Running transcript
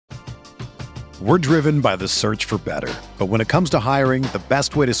We're driven by the search for better. But when it comes to hiring, the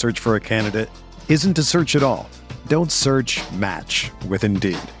best way to search for a candidate isn't to search at all. Don't search, match with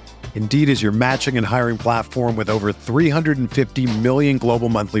Indeed. Indeed is your matching and hiring platform with over 350 million global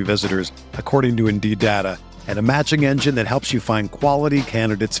monthly visitors, according to Indeed data, and a matching engine that helps you find quality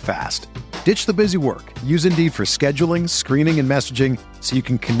candidates fast. Ditch the busy work. Use Indeed for scheduling, screening, and messaging so you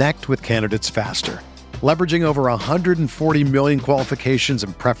can connect with candidates faster. Leveraging over 140 million qualifications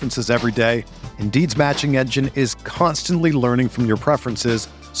and preferences every day, Indeed's matching engine is constantly learning from your preferences,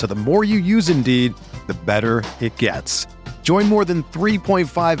 so the more you use Indeed, the better it gets. Join more than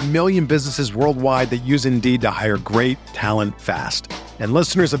 3.5 million businesses worldwide that use Indeed to hire great talent fast. And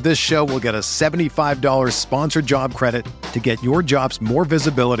listeners of this show will get a $75 sponsored job credit to get your jobs more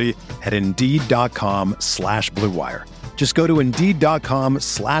visibility at Indeed.com/Blue Wire. Just go to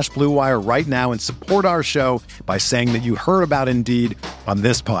Indeed.com/Blue Wire right now and support our show by saying that you heard about Indeed on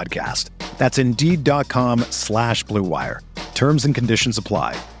this podcast. That's Indeed.com/Blue Wire. Terms and conditions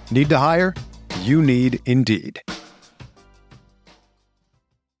apply. Need to hire? You need Indeed.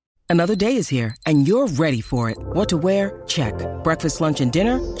 Another day is here, and you're ready for it. What to wear? Check. Breakfast, lunch, and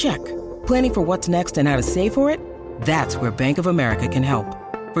dinner? Check. Planning for what's next and how to save for it? That's where Bank of America can help.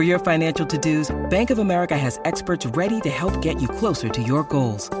 For your financial to-dos, Bank of America has experts ready to help get you closer to your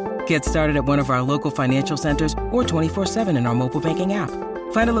goals. Get started at one of our local financial centers or 24/7 in our mobile banking app.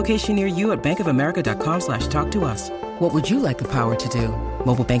 Find a location near you at bankofamerica.com/talktous. What would you like the power to do?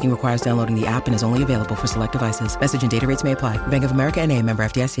 Mobile banking requires downloading the app and is only available for select devices. Message and data rates may apply. Bank of America N.A., member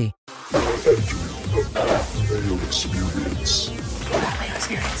FDIC.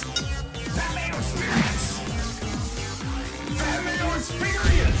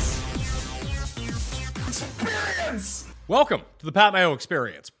 Welcome to the Pat Mayo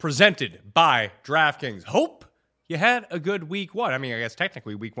Experience, presented by DraftKings. Hope you had a good week one. I mean, I guess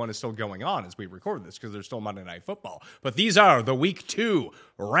technically week one is still going on as we record this because there's still Monday Night Football. But these are the week two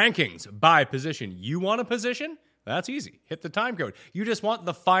rankings by position. You want a position? That's easy. Hit the time code. You just want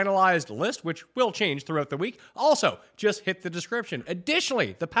the finalized list, which will change throughout the week. Also, just hit the description.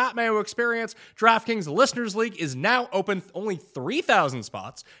 Additionally, the Pat Mayo Experience DraftKings Listeners League is now open, only 3,000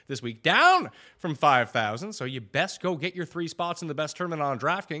 spots this week, down from 5,000. So you best go get your 3 spots in the best tournament on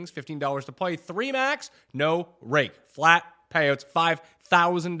DraftKings. $15 to play, 3 max, no rake. Flat payouts,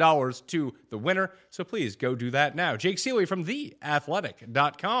 $5,000 to the winner. So please go do that now. Jake Seeley from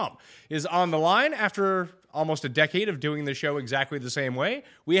theathletic.com is on the line. After almost a decade of doing the show exactly the same way,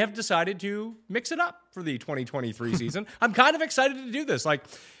 we have decided to mix it up for the 2023 season. I'm kind of excited to do this. Like,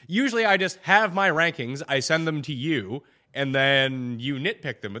 usually I just have my rankings, I send them to you, and then you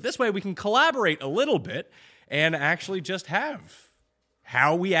nitpick them. But this way we can collaborate a little bit and actually just have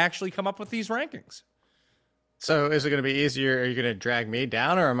how we actually come up with these rankings. So is it going to be easier? Are you going to drag me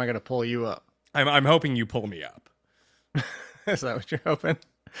down, or am I going to pull you up? I'm hoping you pull me up. Is that what you're hoping?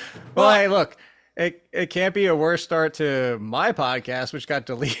 Well, hey, look. It can't be a worse start to my podcast, which got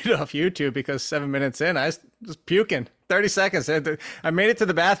deleted off YouTube because 7 minutes in, I was puking. 30 seconds. I made it to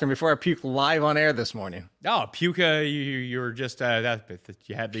the bathroom before I puked live on air this morning. Oh, Puka, you were just, you had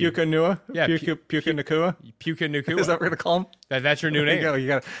the... Puka Nua? Yeah, Puka Nakua? Puka Nakua. Is that what we're going to call him? That's your new name. You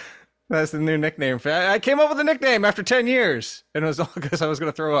got. That's the new nickname. I came up with a nickname after 10 years, and it was all because I was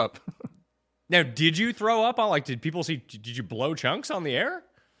going to throw up. Now, did you throw up on, did people see, did you blow chunks on the air?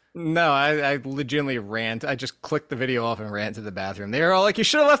 No, I legitimately ran. I just clicked the video off and ran to the bathroom. They were all like, you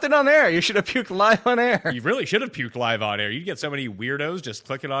should have left it on air. You should have puked live on air. You really should have puked live on air. You'd get so many weirdos just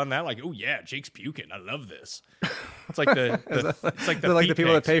clicking on that, like, oh yeah, Jake's puking. I love this. It's like the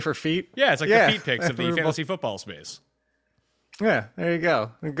people that pay for feet. Yeah, it's like the feet pics of the fantasy football space. Yeah, there you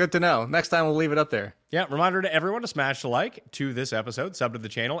go. Good to know. Next time we'll leave it up there. Yeah, reminder to everyone to smash the like to this episode, sub to the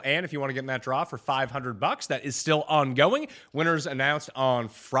channel, and if you want to get in that draw for $500, that is still ongoing. Winners announced on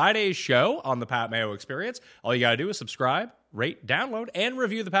Friday's show on the Pat Mayo Experience. All you got to do is subscribe, rate, download, and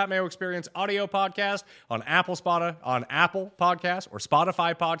review the Pat Mayo Experience audio podcast on Apple Podcasts or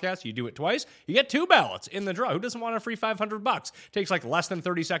Spotify Podcasts. You do it twice, you get 2 ballots in the draw. Who doesn't want a free $500? Takes like less than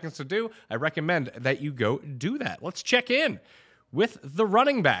 30 seconds to do. I recommend that you go do that. Let's check in with the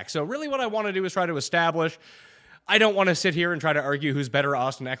running back. So really what I want to do is try to establish, I don't want to sit here and try to argue who's better,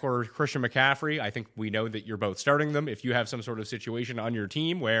 Austin Eckler or Christian McCaffrey. I think we know that you're both starting them. If you have some sort of situation on your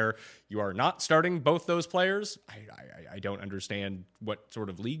team where you are not starting both those players, I don't understand what sort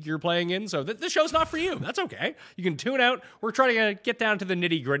of league you're playing in. So this show's not for you. That's okay. You can tune out. We're trying to get down to the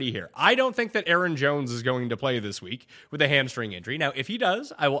nitty gritty here. I don't think that Aaron Jones is going to play this week with a hamstring injury. Now, if he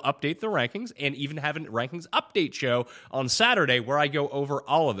does, I will update the rankings and even have a rankings update show on Saturday where I go over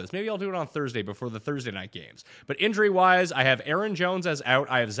all of this. Maybe I'll do it on Thursday before the Thursday night games. But injury-wise, I have Aaron Jones as out.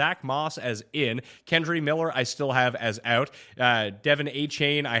 I have Zach Moss as in. Kendry Miller, I still have as out. Devin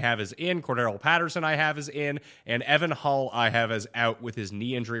A-Chain, I have as in. Cordero Patterson, I have as in. And Evan Hull, I have as out with his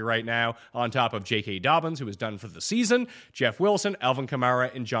knee injury right now, on top of J.K. Dobbins, who is done for the season, Jeff Wilson, Alvin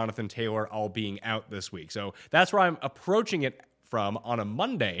Kamara, and Jonathan Taylor all being out this week. So that's where I'm approaching it from on a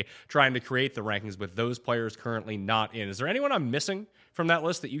Monday, trying to create the rankings with those players currently not in. Is there anyone I'm missing from that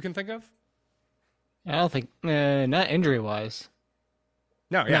list that you can think of? I don't think, not injury-wise.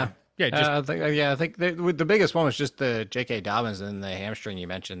 No, yeah. No. Yeah, just, I think the biggest one was just the J.K. Dobbins and the hamstring you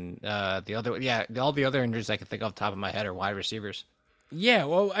mentioned. All the other injuries I can think off the top of my head are wide receivers. Yeah,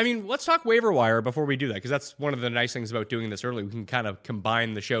 well, I mean, let's talk waiver wire before we do that, because that's one of the nice things about doing this early. We can kind of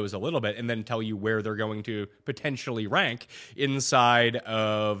combine the shows a little bit and then tell you where they're going to potentially rank inside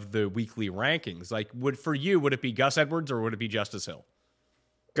of the weekly rankings. Like, would it be Gus Edwards or would it be Justice Hill?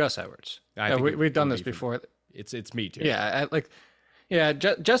 Gus Edwards. We've done this before. It's me too. Yeah,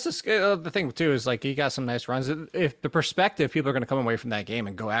 Justice. The thing too is like he got some nice runs. If the perspective, people are going to come away from that game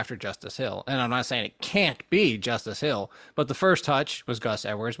and go after Justice Hill, and I'm not saying it can't be Justice Hill, but the first touch was Gus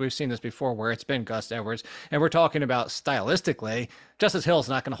Edwards. We've seen this before where it's been Gus Edwards, and we're talking about stylistically, Justice Hill is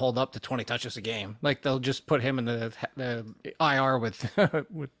not going to hold up to 20 touches a game. Like they'll just put him in the IR with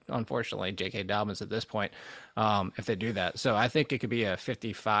unfortunately J.K. Dobbins at this point if they do that. So I think it could be a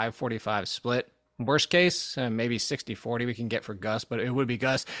 55-45 split. Worst case, maybe 60-40 we can get for Gus, but it would be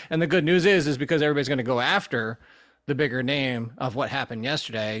Gus. And the good news is because everybody's going to go after the bigger name of what happened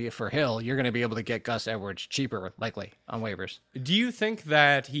yesterday for Hill, you're going to be able to get Gus Edwards cheaper, likely, on waivers. Do you think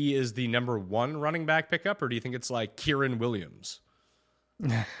that he is the number one running back pickup, or do you think it's like Kieran Williams?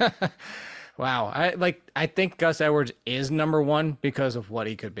 Wow. I think Gus Edwards is number one because of what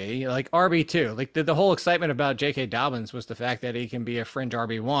he could be. Like RB2. Like the whole excitement about J.K. Dobbins was the fact that he can be a fringe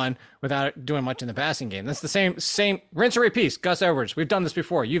RB1 without doing much in the passing game. That's the same rinse and repeat. Gus Edwards. We've done this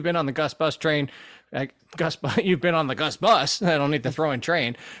before. You've been on the Gus bus train. You've been on the Gus bus. I don't need to throw in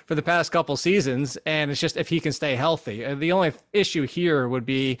train for the past couple seasons. And it's just if he can stay healthy. The only issue here would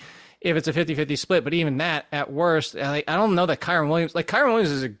be if it's a 50-50 split. But even that, at worst, I don't know that Kyron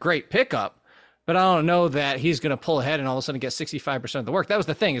Williams is a great pickup. But I don't know that he's going to pull ahead and all of a sudden get 65% of the work. That was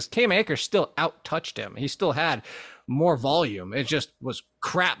the thing, is Cam Akers still out-touched him. He still had more volume. It just was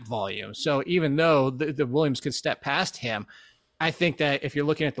crap volume. So even though the Williams could step past him, I think that if you're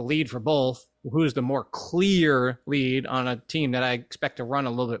looking at the lead for both, who's the more clear lead on a team that I expect to run a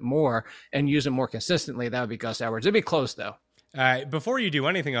little bit more and use it more consistently, that would be Gus Edwards. It'd be close, though. Before you do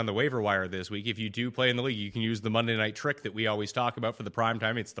anything on the waiver wire this week, if you do play in the league, you can use the Monday night trick that we always talk about for the prime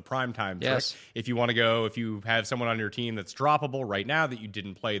time. It's the prime time trick. If you want to go, if you have someone on your team that's droppable right now that you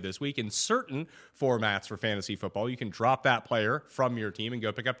didn't play this week in certain formats for fantasy football, you can drop that player from your team and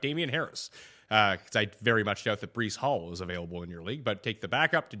go pick up Damian Harris. Because I very much doubt that Breece Hall is available in your league, but take the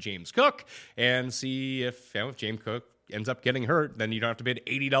backup to James Cook and see if James Cook ends up getting hurt, then you don't have to bid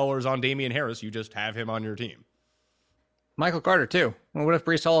 $80 on Damian Harris. You just have him on your team. Michael Carter, too. Well, what if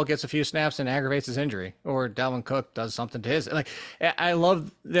Breece Hall gets a few snaps and aggravates his injury? Or Dalvin Cook does something to his? Like, I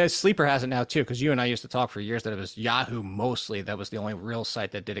love that Sleeper has it now, too, because you and I used to talk for years that it was Yahoo mostly. That was the only real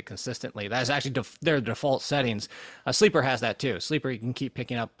site that did it consistently. That is actually their default settings. Sleeper has that, too. Sleeper, you can keep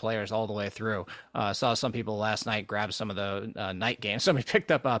picking up players all the way through. Saw some people last night grab some of the night games. Somebody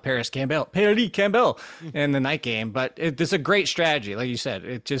picked up Paris Campbell in the night game. But it's a great strategy. Like you said,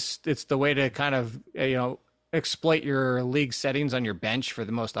 it's the way to kind of, exploit your league settings on your bench for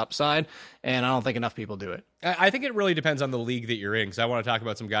the most upside, and I don't think enough people do it. I think it really depends on the league that you're in, because I want to talk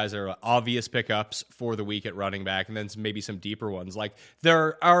about some guys that are obvious pickups for the week at running back, and then maybe some deeper ones. Like,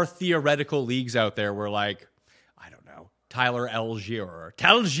 there are theoretical leagues out there where, like, I don't know, Tyler Algier, or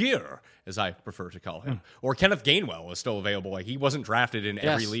Talgier, as I prefer to call him, or Kenneth Gainwell is still available. Like, he wasn't drafted in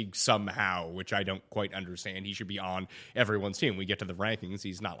every league somehow, which I don't quite understand. He should be on everyone's team. We get to the rankings,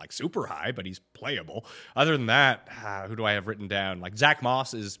 he's not like super high, but he's playable. Other than that, who do I have written down? Like, Zach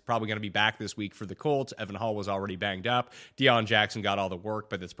Moss is probably going to be back this week for the Colts. Evan Hall was already banged up. Deion Jackson got all the work,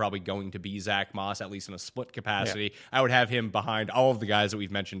 but it's probably going to be Zach Moss, at least in a split capacity. Yeah. I would have him behind all of the guys that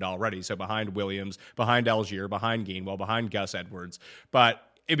we've mentioned already. So behind Williams, behind Algier, behind Gainwell, behind Gus Edwards. But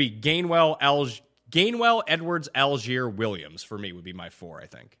it'd be Gainwell, Edwards, Algier, Williams for me would be my four, I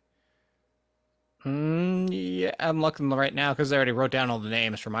think. Yeah, I'm looking right now because I already wrote down all the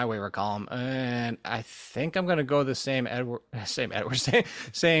names for my waiver column, and I think I'm going to go the same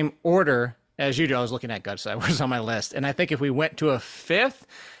order as you do. I was looking at Gus Edwards on my list, and I think if we went to a fifth,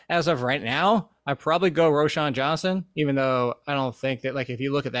 as of right now, I'd probably go Roschon Johnson, even though I don't think that, like, if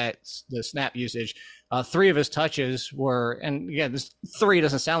you look at that, the snap usage, 3 of his touches were, and again, this 3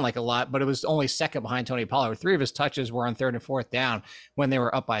 doesn't sound like a lot, but it was only second behind Tony Pollard. 3 of his touches were on 3rd and 4th down when they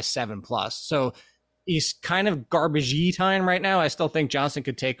were up by 7+. So he's kind of garbage-y time right now. I still think Johnson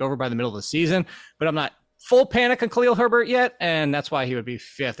could take over by the middle of the season, but I'm not full panic on Khalil Herbert yet, and that's why he would be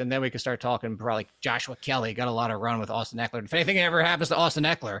 5th. And then we could start talking probably Joshua Kelly got a lot of run with Austin Eckler. If anything ever happens to Austin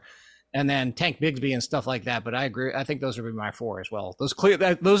Eckler, and then Tank Bigsby and stuff like that. But I agree. I think those would be my 4 as well. Those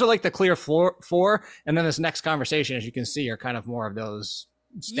are like the clear 4. And then this next conversation, as you can see, are kind of more of those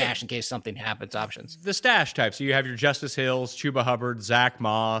stash in case something happens options. The stash type. So you have your Justice Hills, Chuba Hubbard, Zach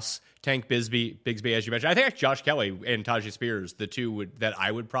Moss, Tank Bigsby, as you mentioned. I think Josh Kelly and Tajay Spears, the 2 that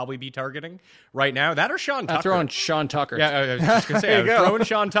I would probably be targeting right now. That or Sean Tucker. I'm throwing Sean Tucker. Yeah, I was just going to say, I'm throwing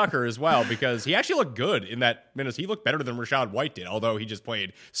Sean Tucker as well because he actually looked good in that minutes. He looked better than Rachaad White did, although he just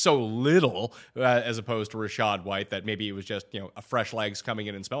played so little as opposed to Rachaad White that maybe it was just, a fresh legs coming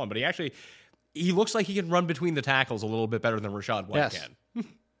in and spelling. But he looks like he can run between the tackles a little bit better than Rachaad White can.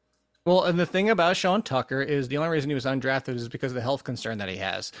 Well, and the thing about Sean Tucker is the only reason he was undrafted is because of the health concern that he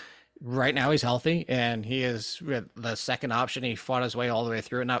has. Right now he's healthy, and he is the second option. He fought his way all the way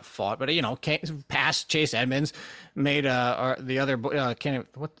through it. Not fought, but, passed Chase Edmonds, made the other,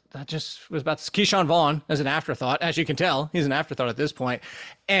 that just was about Keyshawn Vaughn as an afterthought. As you can tell, he's an afterthought at this point.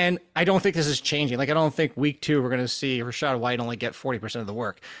 And I don't think this is changing. Like, I don't think week 2 we're going to see Rachaad White only get 40% of the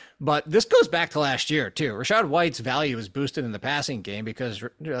work. But this goes back to last year, too. Rachaad White's value was boosted in the passing game because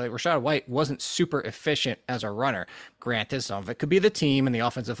Rachaad White wasn't super efficient as a runner. Granted, some of it could be the team and the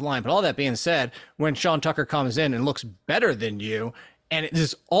offensive line. But all that being said, when Sean Tucker comes in and looks better than you, and it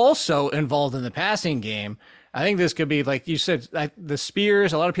is also involved in the passing game, I think this could be, like you said, the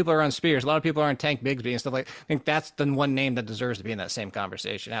Spears. A lot of people are on Spears. A lot of people are on Tank Bigsby and stuff like that. I think that's the one name that deserves to be in that same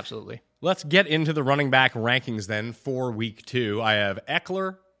conversation. Absolutely. Let's get into the running back rankings then for week 2. I have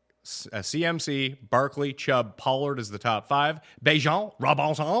Eckler, CMC, Barkley, Chubb, Pollard is the top 5. Bejan,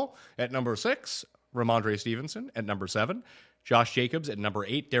 Robinson at number 6. Ramondre Stevenson at number 7. Josh Jacobs at number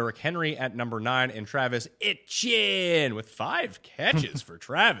 8. Derrick Henry at number 9. And Travis Etienne with 5 catches for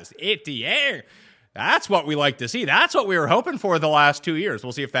Travis Etienne. That's what we like to see. That's what we were hoping for the last 2 years.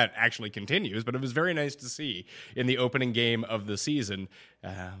 We'll see if that actually continues, but it was very nice to see in the opening game of the season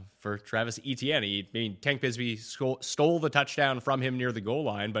for Travis Etienne. Tank Bigsby stole the touchdown from him near the goal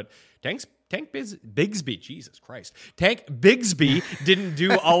line, but Tank Bigsby, Jesus Christ. Tank Bigsby didn't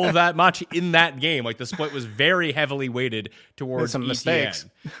do all of that much in that game. Like, the split was very heavily weighted towards some Etienne. mistakes.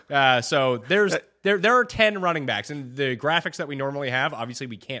 So there are 10 running backs, and the graphics that we normally have, obviously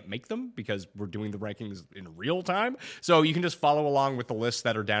we can't make them because we're doing the rankings in real time. So you can just follow along with the lists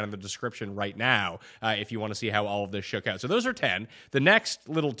that are down in the description right now if you want to see how all of this shook out. So those are 10. The next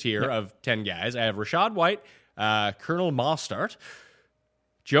little tier of 10 guys, I have Rachaad White, Colonel Mostert,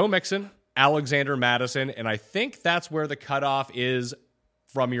 Joe Mixon, Alexander Madison, and I think that's where the cutoff is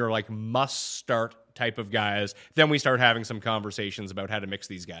from your must-start type of guys. Then we start having some conversations about how to mix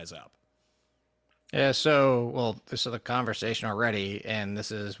these guys up. Yeah, so, this is the conversation already, and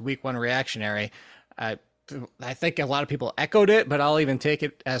this is week 1 reactionary. I think a lot of people echoed it, but I'll even take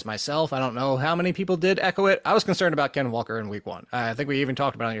it as myself. I don't know how many people did echo it. I was concerned about Ken Walker in week 1. I think we even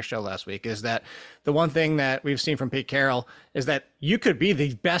talked about it on your show last week, is that the one thing that we've seen from Pete Carroll is that you could be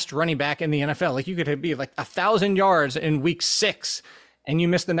the best running back in the NFL. Like, you could be 1,000 yards in week 6, and you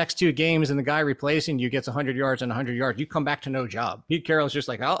miss the next 2 games, and the guy replacing you gets 100 yards and 100 yards. You come back to no job. Pete Carroll's just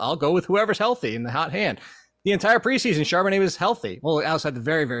like, I'll go with whoever's healthy in the hot hand. The entire preseason, Charbonnet was healthy. Well, outside the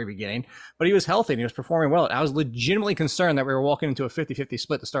very, very beginning, but he was healthy and he was performing well. I was legitimately concerned that we were walking into a 50-50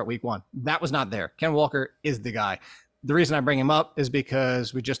 split to start week 1. That was not there. Ken Walker is the guy. The reason I bring him up is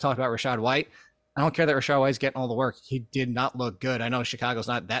because we just talked about Rachaad White. I don't care that Rachaad White's getting all the work. He did not look good. I know Chicago's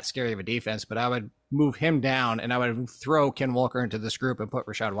not that scary of a defense, but I would move him down and I would throw Ken Walker into this group and put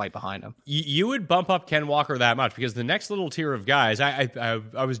Rachaad White behind him. You would bump up Ken Walker that much because the next little tier of guys, I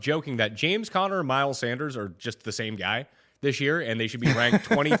was joking that James Conner and Miles Sanders are just the same guy this year, and they should be ranked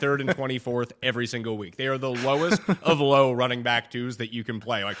 23rd and 24th every single week. They are the lowest of low running back 2s that you can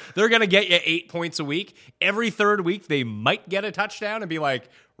play. They're going to get you 8 points a week. Every third week, they might get a touchdown and be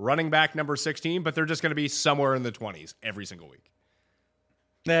running back number 16, but they're just going to be somewhere in the 20s every single week.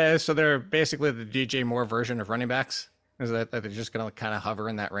 So they're basically the DJ Moore version of running backs? Is that they're just going to kind of hover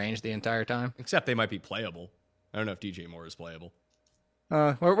in that range the entire time? Except they might be playable. I don't know if DJ Moore is playable.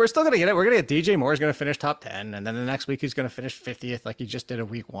 We're still going to get it. We're going to get DJ Moore is going to finish top 10, and then the next week he's going to finish 50th like he just did in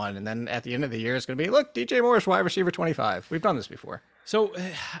week 1. And then at the end of the year, it's going to be, look, DJ Moore is wide receiver 25. We've done this before. So,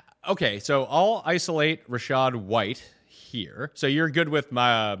 okay, so I'll isolate Rachaad White here. So you're good with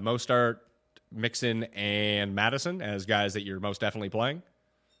my Mostert, Mixon, and Madison as guys that you're most definitely playing?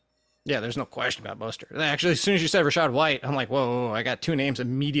 Yeah, there's no question about Mostert. Actually, as soon as you said Rachaad White, I'm like, whoa, I got two names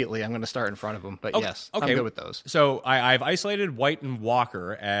immediately. I'm going to start in front of him. But yes, I'm good with those. So I've isolated White and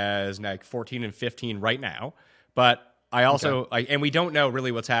Walker as like 14 and 15 right now. But I also, and we don't know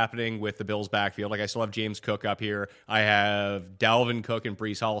really what's happening with the Bills' backfield. Like, I still have James Cook up here. I have Dalvin Cook and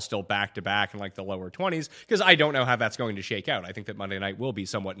Breece Hall still back-to-back in like the lower 20s because I don't know how that's going to shake out. I think that Monday night will be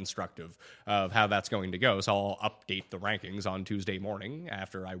somewhat instructive of how that's going to go. So I'll update the rankings on Tuesday morning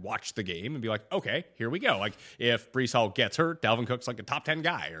after I watch the game and be like, okay, here we go. Like, if Breece Hall gets hurt, Dalvin Cook's like a top 10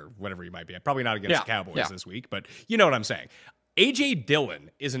 guy or whatever he might be. Probably not against the Cowboys this week, but you know what I'm saying. A.J. Dillon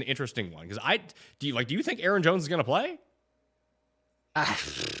is an interesting one because do you think Aaron Jones is going to play?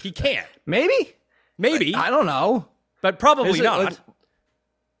 He can't. Maybe. I don't know. But probably not.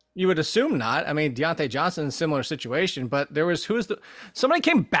 You would assume not. I mean, Deontay Johnson, similar situation, but somebody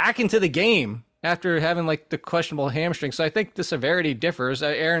came back into the game after having like the questionable hamstring. So I think the severity differs.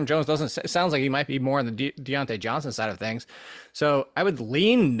 Aaron Jones sounds like he might be more on the Deontay Johnson side of things. So I would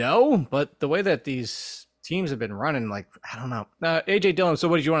lean no, but the way that these teams have been running, like, I don't know. AJ Dillon, so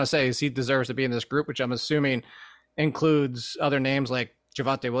what did you want to say? Is he deserves to be in this group, which I'm assuming includes other names like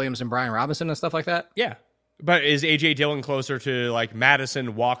Javonte Williams and Brian Robinson and stuff like that? Yeah. But is A.J. Dillon closer to like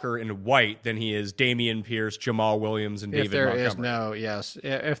Madison, Walker, and White than he is Dameon Pierce, Jamal Williams, and David Montgomery?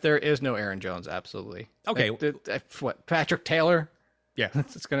 If there is no Aaron Jones, absolutely. Okay. What, Patrick Taylor? Yeah.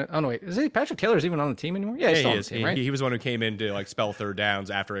 It's gonna. Oh no, wait. Is Patrick Taylor's even on the team anymore? Yeah, he's still on the team, right? He was the one who came in to like spell third downs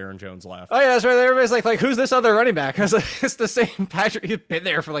after Aaron Jones left. Oh yeah, that's right. Everybody's like, who's this other running back? I was like, it's the same Patrick. He's been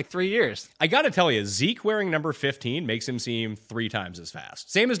there for like 3 years. I got to tell you, Zeke wearing number 15 makes him seem 3 times as fast.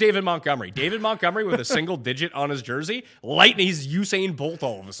 Same as David Montgomery. David Montgomery with a single digit on his jersey, he's Usain Bolt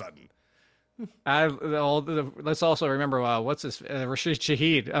all of a sudden. Let's also remember what's this Rashid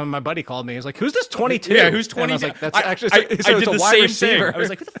Shaheed. My buddy called me. He was like, "Who's this 22?" Yeah, who's 22? I was like, "That's actually." I did the same receiver. thing. I was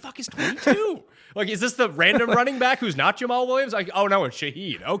like, "Who the fuck is 22?" Like, is this the random running back who's not Jamal Williams? Like, oh no, it's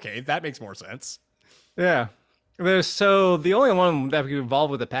Shaheed. Okay, that makes more sense. Yeah. So the only one that we involved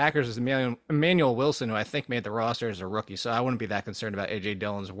with the Packers is Emmanuel Wilson, who I think made the roster as a rookie. So I wouldn't be that concerned about A.J.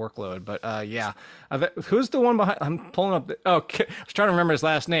 Dillon's workload. But who's the one behind? I'm pulling up. I was trying to remember his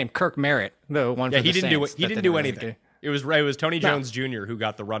last name. Kirk Merritt, the one. Yeah, he didn't do it. He didn't do anything. It was Tony Jones Jr. who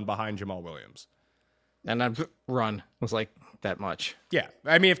got the run behind Jamal Williams. And that run was like that much. Yeah.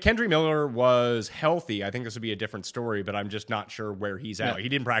 I mean, if Kendry Miller was healthy, I think this would be a different story, but I'm just not sure where he's at. Yeah. He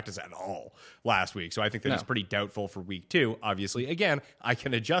didn't practice at all last week, so I think that he's pretty doubtful for week 2. Obviously, again, I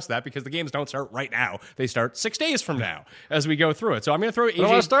can adjust that because the games don't start right now. They start 6 days from now as we go through it. So I'm going to throw AJ. I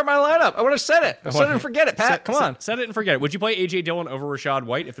want to start my lineup. I want to set it. Set it and forget it, Pat. Come on. Set it and forget it. Would you play A.J. Dillon over Rachaad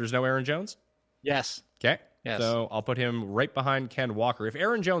White if there's no Aaron Jones? Yes. Okay. Yes. So I'll put him right behind Ken Walker. If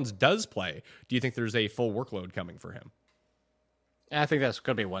Aaron Jones does play, do you think there's a full workload coming for him? I think that's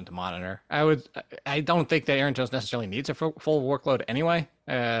going to be one to monitor. I don't think that Aaron Jones necessarily needs a full workload anyway.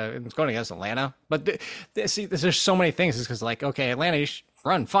 It's going against Atlanta, but see, there's so many things. It's because like, okay, Atlanta, you should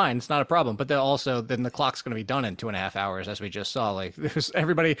run fine, it's not a problem. But then the clock's going to be done in 2.5 hours, as we just saw. Like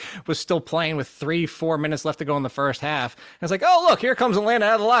everybody was still playing with 3-4 minutes left to go in the first half. And it's like, oh look, here comes Atlanta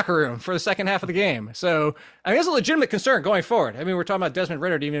out of the locker room for the second half of the game. So I mean, it's a legitimate concern going forward. I mean, we're talking about Desmond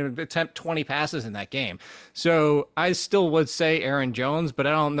Ridder to even attempt 20 passes in that game. So I still would say Aaron Jones, but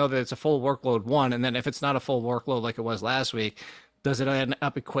I don't know that it's a full workload one. And then if it's not a full workload like it was last week, does it end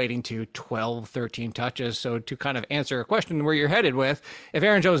up equating to 12, 13 touches? So to kind of answer a question where you're headed with, if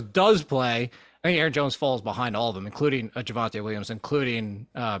Aaron Jones does play, I think Aaron Jones falls behind all of them, including Javonte Williams, including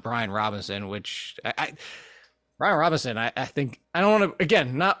Brian Robinson, which Brian Robinson, I think, I don't want to,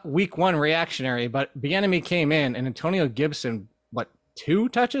 again, not week 1 reactionary, but Bieniemy came in and Antonio Gibson, 2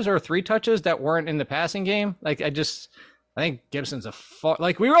 touches or 3 touches that weren't in the passing game? Like, I think Gibson's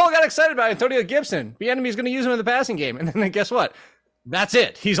we all got excited about Antonio Gibson. Bieniemy's going to use him in the passing game. And then guess what? That's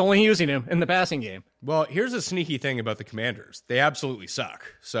it. He's only using him in the passing game. Well, here's a sneaky thing about the Commanders. They absolutely suck.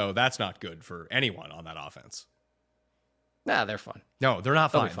 So that's not good for anyone on that offense. Nah, they're fun. No, they're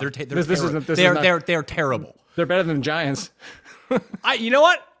not fun. They're terrible. They're better than the Giants. You know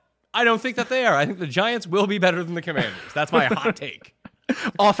what? I don't think that they are. I think the Giants will be better than the Commanders. That's my hot take.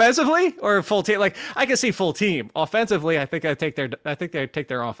 Offensively or full team? Like, I can see full team. Offensively, I think they take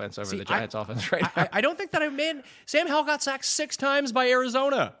their offense over the Giants' offense right now. I don't think that Sam Howell got sacked 6 times by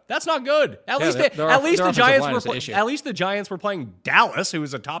Arizona. That's not good. At least the Giants were playing Dallas, who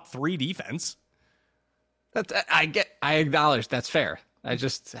was a top 3 defense. I acknowledge that's fair.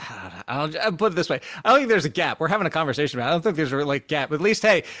 I'll put it this way. I don't think there's a gap. We're having a conversation about it. I don't think there's a gap. But at least,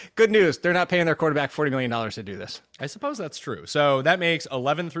 hey, good news. They're not paying their quarterback $40 million to do this. I suppose that's true. So that makes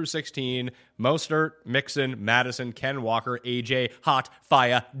 11 through 16. Mostert, Mixon, Madison, Ken Walker, AJ, Hot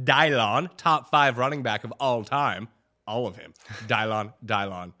Fire, Dylon, top 5 running back of all time. All of him. Dylon,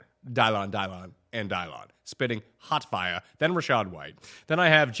 and Dylon. Spitting hot fire. Then Rashad White. Then I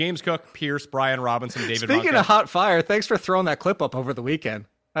have James Cook, Pierce, Brian Robinson, David Speaking of hot fire, thanks for throwing that clip up over the weekend.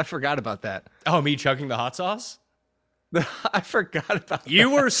 I forgot about that. Oh, me chugging the hot sauce? I forgot about that.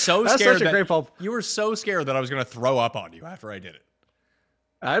 You were so scared. Such a great pulp. You were so scared that I was going to throw up on you after I did it.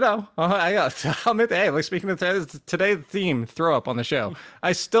 I know. I'll admit that. Hey, like speaking of today's theme, throw up on the show.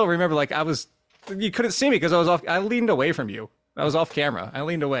 I still remember, you couldn't see me because I leaned away from you. I was off camera. I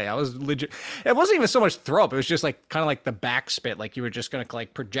leaned away. I was legit. It wasn't even so much throw up. It was just kind of like the back spit, like you were just going to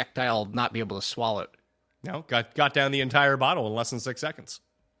projectile not be able to swallow it. No, got down the entire bottle in less than 6 seconds.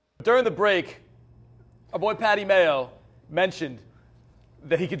 During the break, our boy Patty Mayo mentioned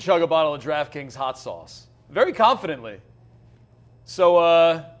that he could chug a bottle of DraftKings hot sauce very confidently.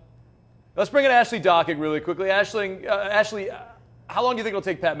 So let's bring in Ashley Docking really quickly. Ashley, how long do you think it'll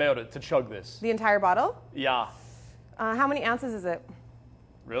take Pat Mayo to chug this? The entire bottle? Yeah. How many ounces is it?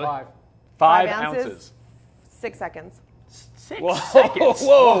 Really? 5. 5 ounces. 6 seconds. 6 Whoa, seconds.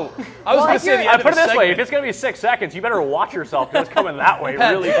 Whoa. I was going to say the end I of put it the this way. segment. If it's going to be 6 seconds, you better watch yourself because it's coming that way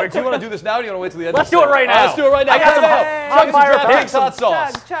Pat, really quick. do you want to do this now or do you want to wait till the end Let's of the do it segment? right now. Let's do it right now. I got some hot fire DraftKings hot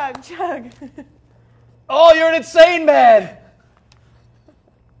sauce. Chug. Oh, you're an insane man.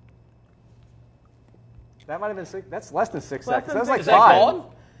 That might have been 6. That's less than 6 Less seconds. than That's like Is 5. that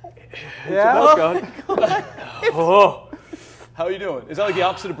gone? Yeah. Oh. How are you doing? Is that like the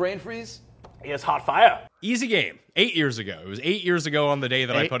opposite of brain freeze? It's hot fire. Easy game. 8 years ago. It was 8 years ago on the day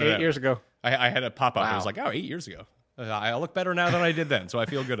that I put it out. 8 years ago. I had a pop-up. Wow. I was like, 8 years ago. I look better now than I did then, so I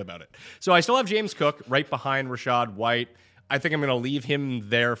feel good about it. So I still have James Cook right behind Rashad White. I think I'm going to leave him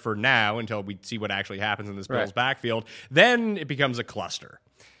there for now until we see what actually happens in this Bills backfield. Then it becomes a cluster.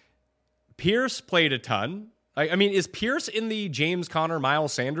 Pierce played a ton. I mean, is Pierce in the James Conner,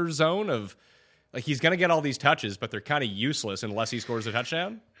 Miles Sanders zone of, he's going to get all these touches, but they're kind of useless unless he scores a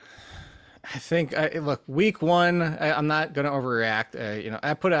touchdown? I think, look, week 1, I'm not going to overreact.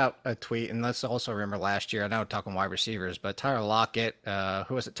 I put out a tweet, and let's also remember last year, I know we're talking wide receivers, but Tyler Lockett,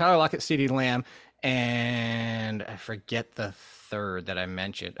 who was it? Tyler Lockett, CeeDee Lamb, and I forget the third that I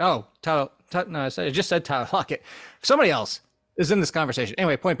mentioned. Oh, I just said Tyler Lockett. Somebody else is in this conversation.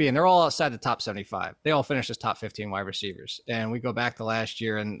 Anyway, point being, they're all outside the top 75. They all finished as top 15 wide receivers. And we go back to last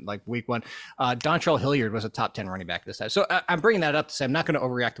year and week 1, Dontrell Hilliard was a top 10 running back this time. So I'm bringing that up to say I'm not going to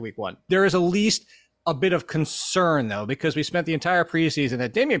overreact to week 1. There is at least a bit of concern, though, because we spent the entire preseason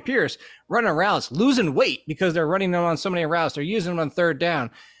that Dameon Pierce running routes, losing weight because they're running them on so many routes. They're using them on third down.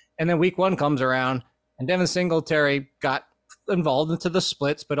 And then week 1 comes around and Devin Singletary got involved into the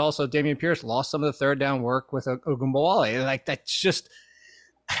splits, but also Dameon Pierce lost some of the third down work with Ogunbowale. That's just,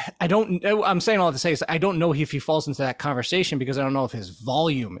 I'm saying all to say is I don't know if he falls into that conversation because I don't know if his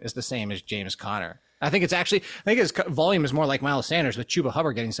volume is the same as James Conner. I think his volume is more like Miles Sanders with Chuba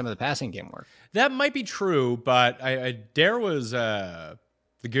Hubbard getting some of the passing game work. That might be true, but Dare was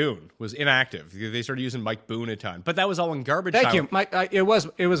the goon was inactive. They started using Mike Boone a ton, but that was all in garbage time. Thank you, Mike. It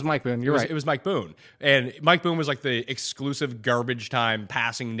was Mike Boone. You're right. It was Mike Boone, and Mike Boone was like the exclusive garbage time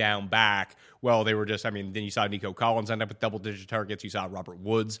passing down back. Well, they were just. I mean, then you saw Nico Collins end up with double-digit targets. You saw Robert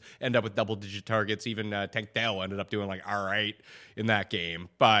Woods end up with double-digit targets. Even Tank Dell ended up doing all right in that game,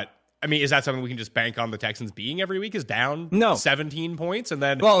 but. I mean, is that something we can just bank on the Texans being every week? Is down 17 points and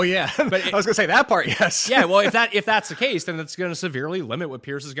then? Well, yeah. But I was going to say that part, yes. Yeah. Well, if that's the case, then that's going to severely limit what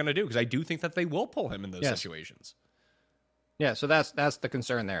Pierce is going to do because I do think that they will pull him in those situations. Yeah. So that's the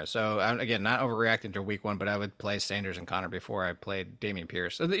concern there. So again, not overreacting to week 1, but I would play Sanders and Conner before I played Dameon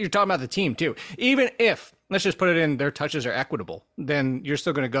Pierce. So you're talking about the team too. Even if let's just put it in, their touches are equitable, then you're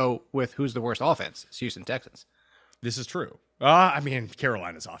still going to go with who's the worst offense. It's Houston Texans. This is true. I mean,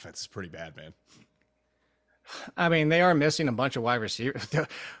 Carolina's offense is pretty bad, man. I mean, they are missing a bunch of wide receivers.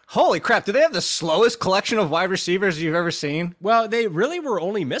 Holy crap. Do they have the slowest collection of wide receivers you've ever seen? Well, they really were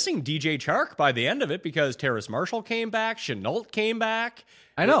only missing DJ Chark by the end of it because Terrace Marshall came back. Chenault came back.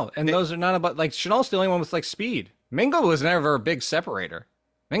 I know. And those are not about, Chenault's the only one with speed. Mingo was never a big separator.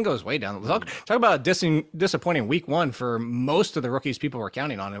 Mingo's way down. Talk about a disappointing week 1 for most of the rookies people were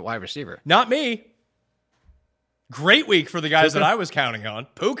counting on at wide receiver. Not me. Great week for the guys that I was counting on.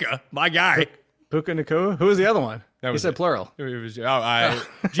 Puka, my guy. Puka Nacua? Who was the other one? That was plural. It was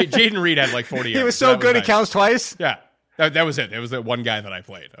Jaden Reed had 40 yards. He was so good he counts twice? Yeah. That was it. It was the one guy that I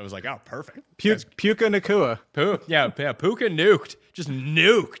played. I was like, oh, perfect. Puka Nakua. Puka nuked. Just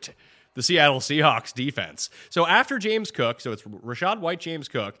nuked the Seattle Seahawks defense. So after James Cook, so it's Rachaad White, James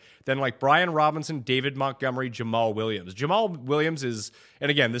Cook, then like Brian Robinson, David Montgomery, Jamal Williams. Jamal Williams is,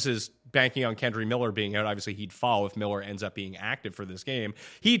 and again, this is banking on Kendry Miller being out. Obviously, he'd fall if Miller ends up being active for this game.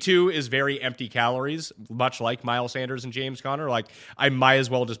 He, too, is very empty calories, much like Miles Sanders and James Conner. Like, I might as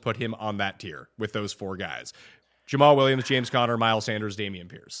well just put him on that tier with those four guys. Jamal Williams, James Conner, Miles Sanders, Dameon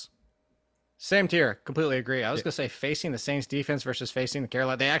Pierce. Same tier. Completely agree. I was going to say facing the Saints defense versus facing the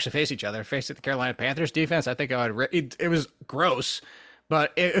Carolina. They actually face each other. Facing the Carolina Panthers defense, I think I would. It was gross,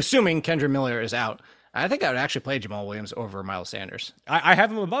 but assuming Kendra Miller is out, I think I would actually play Jamal Williams over Miles Sanders. I have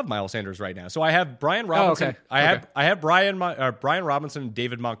him above Miles Sanders right now. So I have Brian Robinson. Oh, okay. I have Brian Robinson and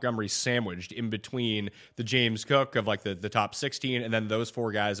David Montgomery sandwiched in between the James Cook of like the top 16 and then those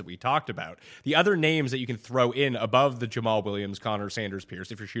four guys that we talked about. The other names that you can throw in above the Jamal Williams, Connor, Sanders,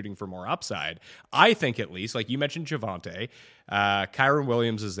 Pierce, if you're shooting for more upside, I think at least, like you mentioned Javonte, Kyron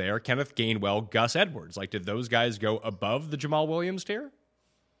Williams is there, Kenneth Gainwell, Gus Edwards. Like, did those guys go above the Jamal Williams tier?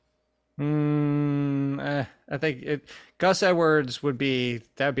 I think Gus Edwards would be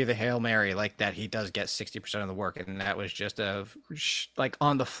the Hail Mary, like that he does get 60% of the work, and that was just like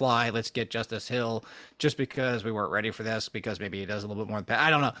on the fly. Let's get Justice Hill just because we weren't ready for this, because maybe he does a little bit more. I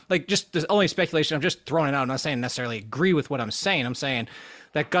don't know. Like, just the only speculation. I'm just throwing it out. I'm not saying necessarily agree with what I'm saying. I'm saying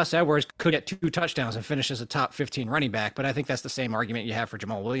that Gus Edwards could get 2 touchdowns and finish as a top 15 running back, but I think that's the same argument you have for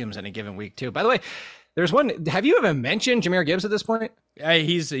Jamal Williams in a given week too. By the way, there's one. Have you even mentioned Jahmyr Gibbs at this point?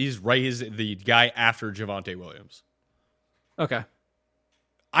 He's right. He's the guy after Javonte Williams. Okay.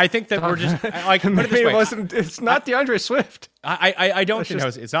 I think that we're just like, put it this way. It's not DeAndre Swift. I don't think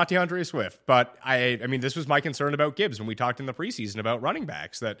it's not DeAndre Swift, but I mean, this was my concern about Gibbs when we talked in the preseason about running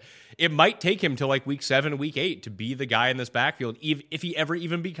backs, that it might take him to like week 7, week 8 to be the guy in this backfield, if he ever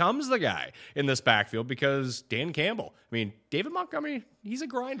even becomes the guy in this backfield, because Dan Campbell, I mean, David Montgomery, he's a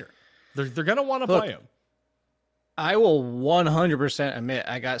grinder. They're going to want to play him. I will 100% admit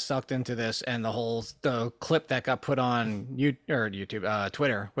I got sucked into this, and the clip that got put on YouTube,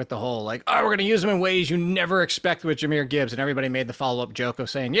 Twitter, with the whole like, oh, we're going to use him in ways you never expect with Jahmyr Gibbs, and everybody made the follow-up joke of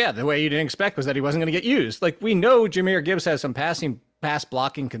saying, yeah, the way you didn't expect was that he wasn't going to get used. Like, we know Jahmyr Gibbs has some pass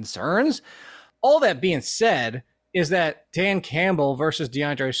blocking concerns. All that being said, is that Dan Campbell versus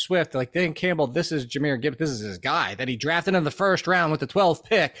DeAndre Swift, like Dan Campbell, this is Jahmyr Gibbs, this is his guy that he drafted in the first round with the 12th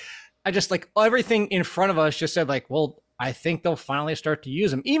pick. I just, like, everything in front of us just said, like, well, I think they'll finally start to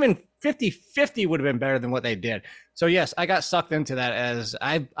use him. Even 50-50 would have been better than what they did. So, yes, I got sucked into that, as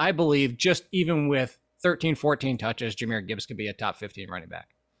I believe just even with 13, 14 touches, Jahmyr Gibbs could be a top 15 running back.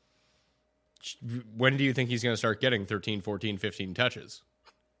 When do you think he's going to start getting 13, 14, 15 touches?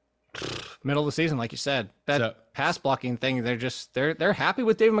 Middle of the season, like you said. That pass blocking thing, they're happy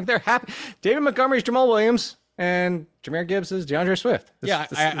with David. They're happy. David Montgomery's Jamal Williams, and Jahmyr Gibbs is DeAndre Swift.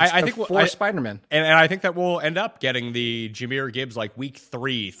 I think four Spider-Man. And I think that we'll end up getting the Jahmyr Gibbs like week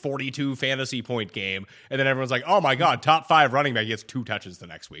 3, 42 fantasy point game. And then everyone's like, oh my God, top 5 running back gets 2 touches the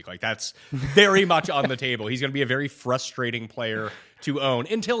next week. Like, that's very much on the table. He's going to be a very frustrating player to own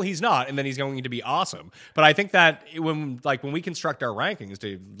until he's not, and then he's going to be awesome. But I think that when we construct our rankings,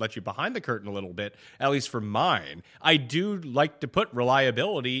 to let you behind the curtain a little bit, at least for mine, I do like to put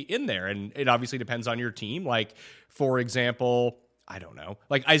reliability in there, and it obviously depends on your team. Like, for example, I don't know,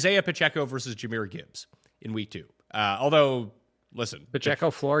 like Isaiah Pacheco versus Jahmyr Gibbs in week 2. Although, listen, Pacheco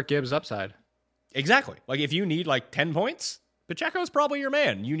floor, Gibbs upside. Exactly. Like, if you need like 10 points, Pacheco's probably your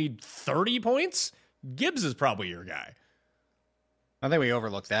man. You need 30 points, Gibbs is probably your guy. I think we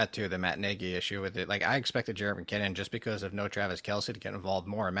overlooked that too, the Matt Nagy issue with it. Like, I expected Jerick McKinnon, just because of no Travis Kelce, to get involved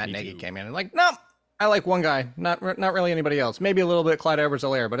more. And Matt Nagy came in and like, nope, I like one guy, not really anybody else. Maybe a little bit Clyde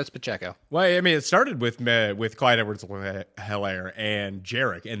Edwards-Helaire, but it's Pacheco. Well, I mean, it started with Clyde Edwards-Helaire and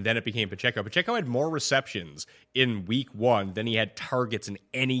Jerick, and then it became Pacheco. Pacheco had more receptions in week 1 than he had targets in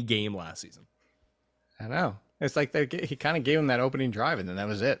any game last season. I know. It's like he kind of gave him that opening drive, and then that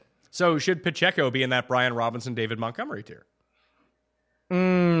was it. So should Pacheco be in that Brian Robinson, David Montgomery tier?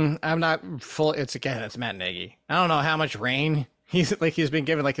 I'm not full. It's Matt Nagy. I don't know how much rain he's been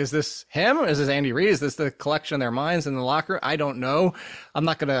given. Like, is this him? Is this Andy Reid? Is this the collection of their minds in the locker? I don't know. I'm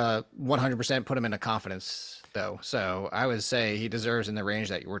not going to 100% put him into confidence, though. So I would say he deserves in the range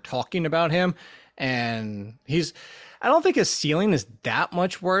that you were talking about him. And I don't think his ceiling is that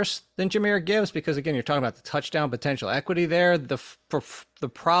much worse than Jahmyr Gibbs, because, again, you're talking about the touchdown potential equity there. The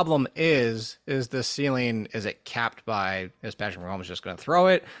problem is the ceiling, is it capped by, is Patrick Mahomes just going to throw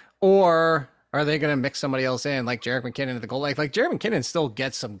it? Or Are they going to mix somebody else in, like Jerick McKinnon at the goal line? Like Jerick McKinnon still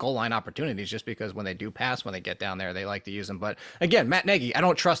gets some goal line opportunities just because when they do pass, when they get down there, they like to use them. But again, Matt Nagy, I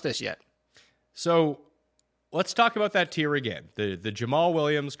don't trust this yet. So let's talk about that tier again. The Jamal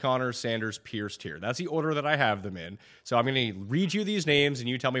Williams, Connor, Sanders, Pierce tier. That's the order that I have them in. So I'm going to read you these names, and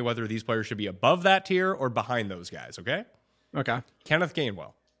you tell me whether these players should be above that tier or behind those guys, okay? Okay. Kenneth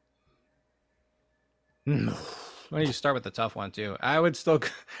Gainwell. Why don't you start with the tough one, too? I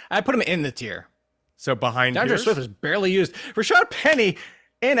put him in the tier. So behind DeAndre Pierce? Swift was barely used. Rashad Penny,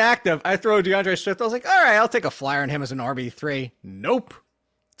 inactive. I throw DeAndre Swift. I was like, all right, I'll take a flyer on him as an RB3. Nope.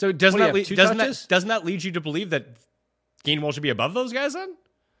 So doesn't What do you have, doesn't that lead you to believe that Gainwell should be above those guys then?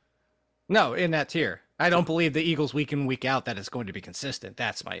 No, in that tier. I don't believe the Eagles week in, week out that it's going to be consistent.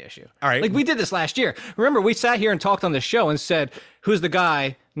 That's my issue. All right. Like we did this last year. Remember, we sat here and talked on the show and said, who's the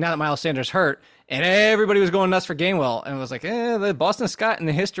guy now that Miles Sanders hurt? And everybody was going nuts for Gainwell. And it was like, the Boston Scott in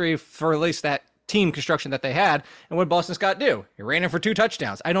the history for at least that team construction that they had. And what did Boston Scott do? He ran in for 2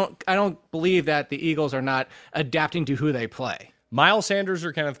 touchdowns. I don't believe that the Eagles are not adapting to who they play. Miles Sanders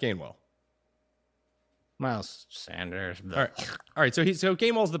or Kenneth Gainwell? Miles Sanders. All right. So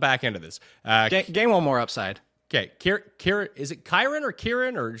Gainwell's the back end of this. Gainwell more upside. Okay. Kieran, is it Kyron or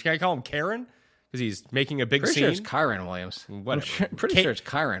Kieran, or can I call him Karen? Because he's making a big Pretty scene. sure it's Kyron Williams. Whatever. Pretty sure it's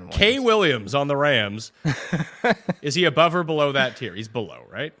Kyron Williams. K. Williams on the Rams. Is he above or below that tier? He's below,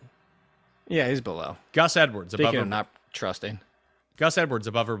 right? Yeah, he's below. Gus Edwards above Speaking or of not trusting. Gus Edwards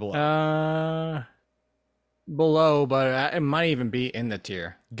above or below? Below, but it might even be in the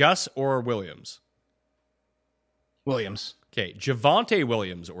tier. Gus or Williams? Williams. Okay, Javonte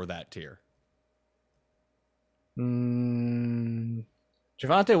Williams or that tier? Javonte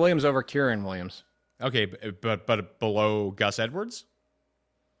Williams over Kieran Williams. Okay, but below Gus Edwards?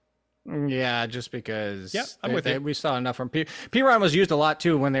 Yeah, just because I'm with you. We saw enough from P. Ryan was used a lot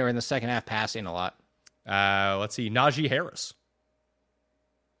too when they were in the second half passing a lot. Let's see, Najee Harris.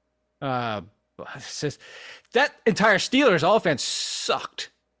 That entire Steelers offense sucked.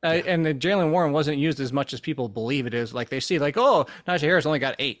 And the Jalen Warren wasn't used as much as people believe it is. Like they see, like, oh, Najee Harris only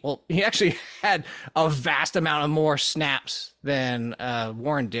got 8. Well, he actually had a vast amount of more snaps than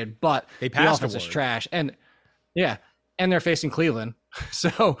Warren did, but the offense is trash. And yeah, and they're facing Cleveland.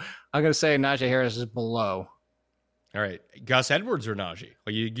 So I'm going to say Najee Harris is below. All right, Gus Edwards or Najee?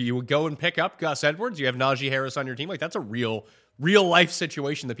 Like you would go and pick up Gus Edwards? You have Najee Harris on your team? Like that's a real life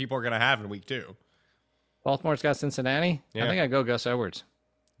situation that people are going to have in week 2. Baltimore's got Cincinnati. Yeah. I think I'd go Gus Edwards.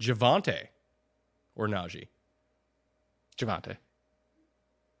 Javonte or Najee? Javonte.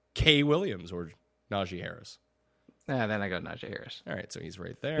 K. Williams or Najee Harris? Then I go Najee Harris. All right, so he's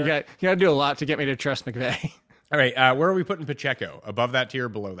right there. You got to do a lot to get me to trust McVay. All right, where are we putting Pacheco? Above that tier,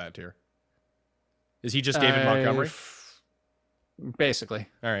 below that tier? Is he just David Montgomery? Basically.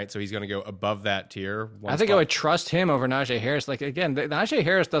 All right, so he's going to go above that tier. I think I would trust him over Najee Harris. Like, again, Najee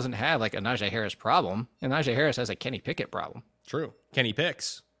Harris doesn't have, like, a Najee Harris problem, and Najee Harris has a Kenny Pickett problem. True. Kenny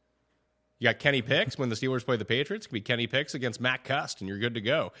Picks. You got Kenny Picks when the Steelers play the Patriots. It could be Kenny Picks against Matt Cust, and you're good to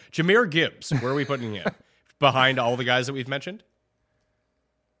go. Jahmyr Gibbs, where are we putting him? Behind all the guys that we've mentioned?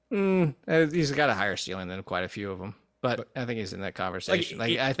 He's got a higher ceiling than quite a few of them, but I think he's in that conversation.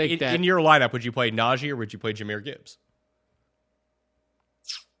 I think that in your lineup, would you play Najee or would you play Jahmyr Gibbs?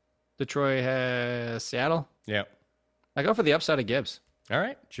 Detroit has Seattle. Yeah. I go for the upside of Gibbs. All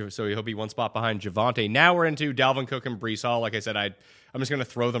right. So he'll be one spot behind Javonte. Now we're into Dalvin Cook and Breece Hall. Like I said, I'm just going to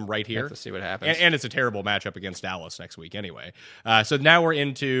throw them right here. To see what happens. And it's a terrible matchup against Dallas next week anyway. So now we're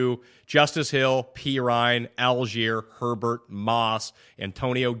into Justice Hill, P. Ryan, Algier, Herbert, Moss,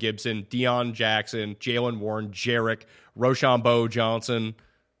 Antonio Gibson, Deion Jackson, Jalen Warren, Jarek, Rochambeau Johnson,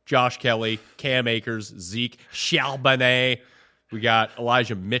 Josh Kelly, Cam Akers, Zeke, Charbonnet. We got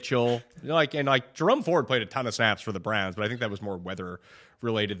Elijah Mitchell. Jerome Ford played a ton of snaps for the Browns, but I think that was more weather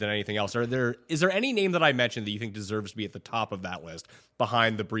related than anything else. Is there any name that I mentioned that you think deserves to be at the top of that list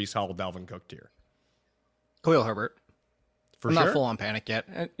behind the Breece Hall, Dalvin Cook tier? Khalil Herbert. I'm not full on panic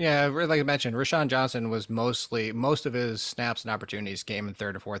yet. Yeah, like I mentioned, Rashawn Johnson was most of his snaps and opportunities came in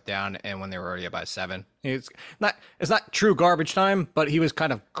 3rd or 4th down, and when they were already up by 7. It's not true garbage time, but he was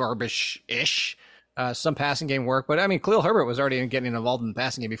kind of garbage-ish. Some passing game work, but I mean, Khalil Herbert was already getting involved in the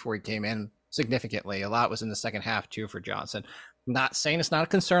passing game before he came in significantly. A lot was in the second half too for Johnson. Not saying it's not a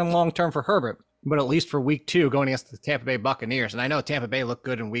concern long term for Herbert, but at least for week 2 going against the Tampa Bay Buccaneers. And I know Tampa Bay looked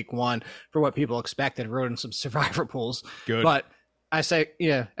good in week 1 for what people expected, rode in some survivor pools. Good. But I say,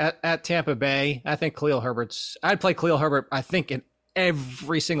 yeah, at Tampa Bay, I think I'd play Khalil Herbert. I think in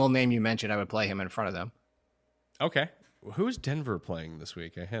every single name you mentioned, I would play him in front of them. Okay. Who's Denver playing this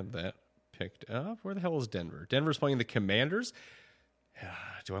week? I had that picked up. Where the hell is Denver? Denver's playing the Commanders.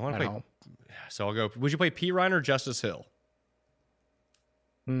 Do I want to play? So I'll go. Would you play P. Ryan or Justice Hill?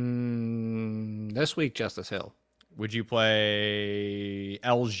 This week, Justice Hill. Would you play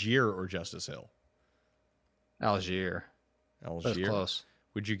Algier or Justice Hill? Algier. That's close.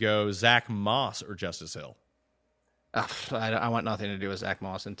 Would you go Zach Moss or Justice Hill? I want nothing to do with Zach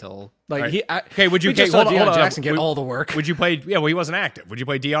Moss until would you just hold Deion Jackson get all the work? Would you play? Yeah, well, he wasn't active. Would you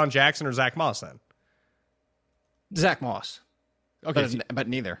play Deion Jackson or Zach Moss then? Zach Moss. Okay, but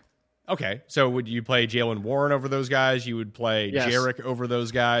neither. Okay, so would you play Jalen Warren over those guys? You would play Jarek over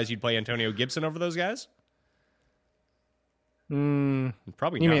those guys? You'd play Antonio Gibson over those guys?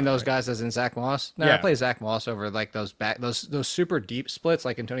 Probably. You not, mean those right? guys as in Zach Moss? No, Yeah. I play Zach Moss over like those super deep splits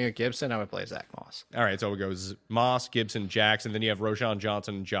like Antonio Gibson. I would play Zach Moss. All right, so it goes Moss, Gibson, Jackson. Then you have Roshan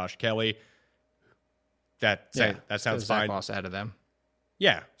Johnson and Josh Kelly. That sounds so fine. Zach Moss out of them.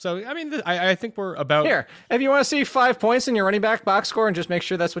 Yeah. So I mean, I think we're about here. If you want to see 5 points in your running back box score and just make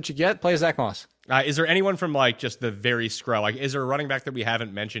sure that's what you get, play Zach Moss. Is there anyone from like just the very scrub? Like, is there a running back that we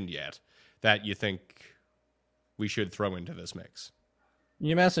haven't mentioned yet that you think we should throw into this mix?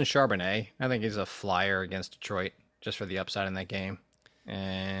 You mentioned Charbonnet. I think he's a flyer against Detroit just for the upside in that game.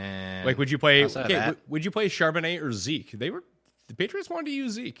 And like, would you play? Okay, would you play Charbonnet or Zeke? The Patriots wanted to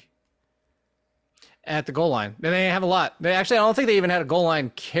use Zeke at the goal line. They have a lot. I don't think they even had a goal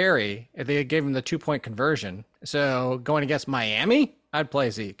line carry. They gave him the 2-point conversion. So going against Miami, I'd play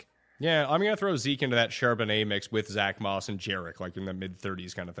Zeke. Yeah, I'm gonna throw Zeke into that Charbonnet mix with Zach Moss and Jarek, like in the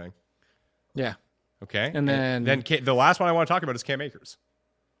mid-30s kind of thing. Yeah. Okay. And then the last one I want to talk about is Cam Akers.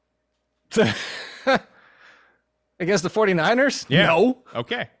 Against the 49ers? Yeah. No.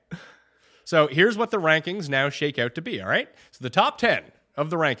 Okay. So here's what the rankings now shake out to be, all right? So the top 10 of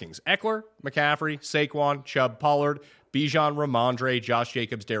the rankings: Eckler, McCaffrey, Saquon, Chubb, Pollard, Bijan, Ramondre, Josh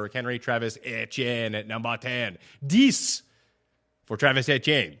Jacobs, Derrick Henry, Travis Etienne at number 10. 10 for Travis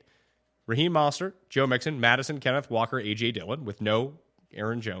Etienne. Raheem Mostert, Joe Mixon, Madison, Kenneth Walker, A.J. Dillon, with no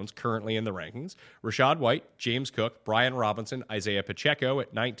Aaron Jones currently in the rankings. Rashad White, James Cook, Brian Robinson, Isaiah Pacheco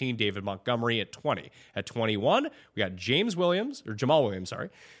at 19, David Montgomery at 20. At 21, we got Jamal Williams,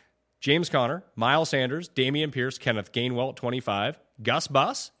 James Conner, Miles Sanders, Damian Pierce, Kenneth Gainwell at 25, Gus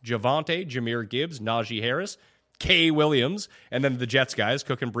Bus, Javonte, Jahmyr Gibbs, Najee Harris, K. Williams, and then the Jets guys,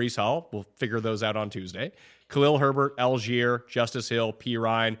 Cook and Breece Hall. We'll figure those out on Tuesday. Khalil Herbert, Algier, Justice Hill, P.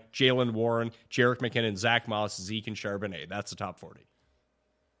 Ryan, Jalen Warren, Jerick McKinnon, Zach Moss, Zeke, and Charbonnet. That's the top 40.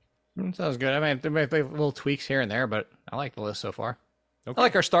 Sounds good. I mean, there might be little tweaks here and there, but I like the list so far. Okay. I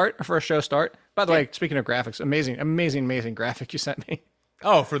like our first show start. By the way, speaking of graphics, amazing graphic you sent me.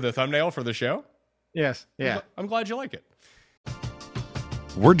 Oh, for the thumbnail for the show? Yes. Yeah. I'm glad you like it.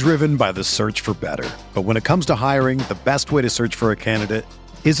 We're driven by the search for better. But when it comes to hiring, the best way to search for a candidate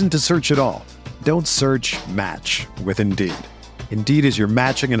isn't to search at all. Don't search, match with Indeed. Indeed is your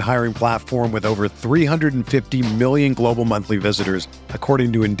matching and hiring platform with over 350 million global monthly visitors,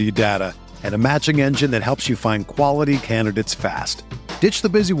 according to Indeed data, and a matching engine that helps you find quality candidates fast. Ditch the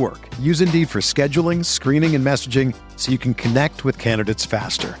busy work. Use Indeed for scheduling, screening, and messaging so you can connect with candidates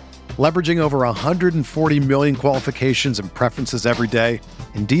faster. Leveraging over 140 million qualifications and preferences every day,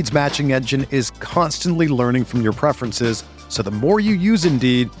 Indeed's matching engine is constantly learning from your preferences, so the more you use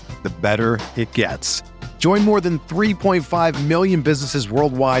Indeed, the better it gets. Join more than 3.5 million businesses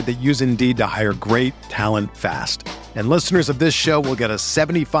worldwide that use Indeed to hire great talent fast. And listeners of this show will get a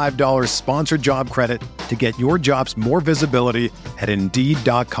 $75 sponsored job credit to get your jobs more visibility at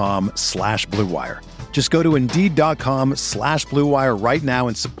Indeed.com/Blue Wire. Just go to Indeed.com/Blue Wire right now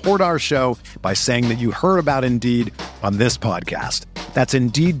and support our show by saying that you heard about Indeed on this podcast. That's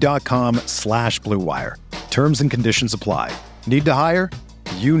Indeed.com/Blue Wire. Terms and conditions apply. Need to hire?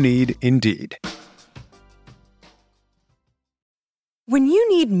 You need Indeed. When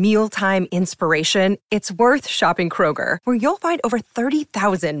you need mealtime inspiration, it's worth shopping Kroger, where you'll find over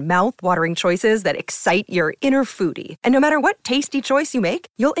 30,000 mouth-watering choices that excite your inner foodie. And no matter what tasty choice you make,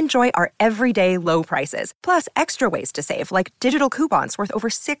 you'll enjoy our everyday low prices, plus extra ways to save, like digital coupons worth over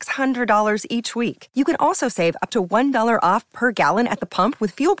 $600 each week. You can also save up to $1 off per gallon at the pump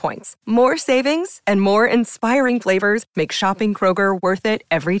with fuel points. More savings and more inspiring flavors make shopping Kroger worth it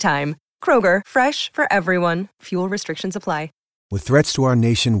every time. Kroger, fresh for everyone. Fuel restrictions apply. With threats to our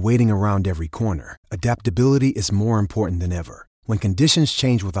nation waiting around every corner, adaptability is more important than ever. When conditions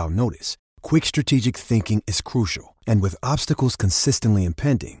change without notice, quick strategic thinking is crucial. And with obstacles consistently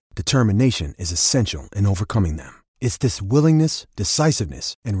impending, determination is essential in overcoming them. It's this willingness,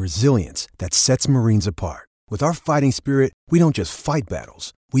 decisiveness, and resilience that sets Marines apart. With our fighting spirit, we don't just fight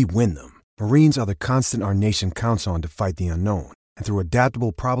battles, we win them. Marines are the constant our nation counts on to fight the unknown. And through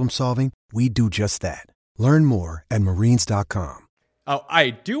adaptable problem solving, we do just that. Learn more at Marines.com. Oh, I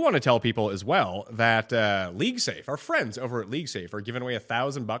do want to tell people as well that LeagueSafe, our friends over at LeagueSafe, are giving away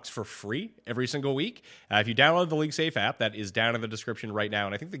 $1,000 for free every single week. If you download the LeagueSafe app, that is down in the description right now,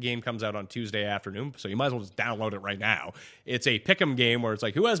 and I think the game comes out on Tuesday afternoon, so you might as well just download it right now. It's a pick'em game where it's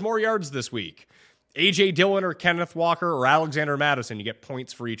like, who has more yards this week? A.J. Dillon or Kenneth Walker or Alexander Madison. You get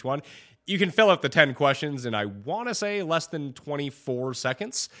points for each one. You can fill out the 10 questions in, I want to say, less than 24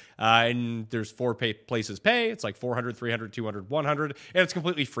 seconds. And there's 4 places pay. It's like 400, 300, 200, 100. And it's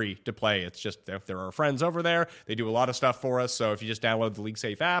completely free to play. It's just, if there are friends over there, they do a lot of stuff for us. So if you just download the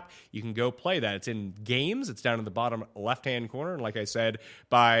LeagueSafe app, you can go play that. It's in games. It's down in the bottom left-hand corner. And like I said,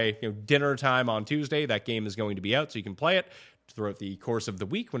 by dinner time on Tuesday, that game is going to be out. So you can play it throughout the course of the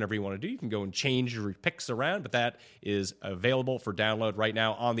week. Whenever you want to do, you can go and change your picks around, but that is available for download right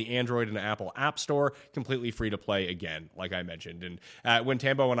now on the Android and Apple App Store, completely free to play again, like I mentioned. And when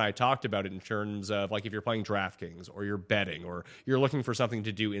Tambo and I talked about it in terms of like if you're playing DraftKings or you're betting or you're looking for something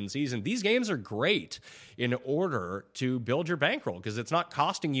to do in season, these games are great in order to build your bankroll because it's not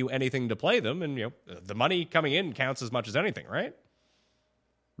costing you anything to play them, and the money coming in counts as much as anything, right?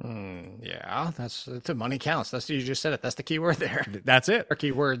 Yeah, that's the money counts. You just said it. That's the key word there. That's it. Or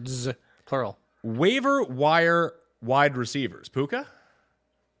keywords, plural. Waiver wire wide receivers. Puka?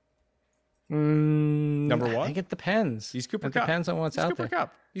 Number one? I think it depends. He's Cooper It Kupp. depends on what's He's out Cooper there.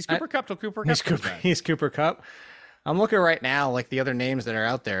 Kupp. He's Cooper Kupp till Cooper Kupp. He's Cooper Kupp. I'm looking right now, like the other names that are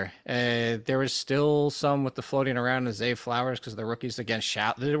out there. There was still some with the floating around as Zay Flowers because the rookies against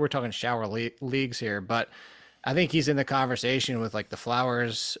we're talking shower leagues here, but I think he's in the conversation with like the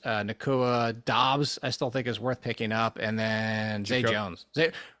Flowers, Nakua, Dobbs. I still think is worth picking up, and then Zay Jones,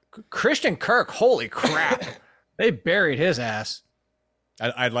 Christian Kirk. Holy crap, they buried his ass.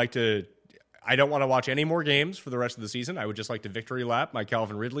 I'd like to. I don't want to watch any more games for the rest of the season. I would just like to victory lap my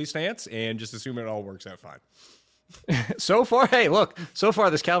Calvin Ridley stance and just assume it all works out fine. So far,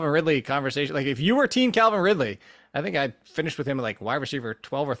 this Calvin Ridley conversation, like if you were team Calvin Ridley, I think I finished with him at like wide receiver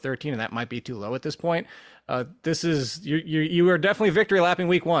 12 or 13, and that might be too low at this point. This is, you are definitely victory lapping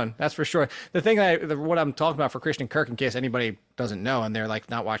week 1. That's for sure. The thing what I'm talking about for Christian Kirk, in case anybody doesn't know, and they're like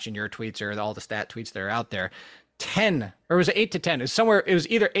not watching your tweets or all the stat tweets that are out there, 10, or was it 8 to 10? It was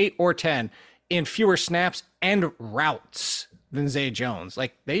either 8 or 10 in fewer snaps and routes than Zay Jones.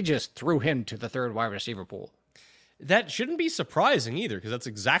 Like they just threw him to the third wide receiver pool. That shouldn't be surprising either, because that's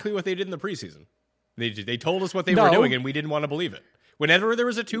exactly what they did in the preseason. They told us what they were doing, and we didn't want to believe it. Whenever there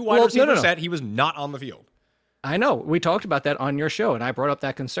was a 2 wide receiver set, he was not on the field. I know. We talked about that on your show, and I brought up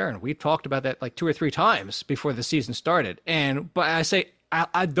that concern. We talked about that like 2 or 3 times before the season started. But I say,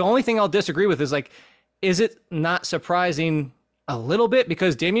 the only thing I'll disagree with is like, is it not surprising a little bit?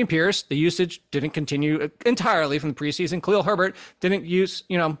 Because Dameon Pierce, the usage didn't continue entirely from the preseason. Khalil Herbert didn't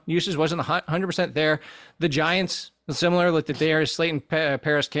usage wasn't 100% there. The Giants, similar, like the Darius Slayton,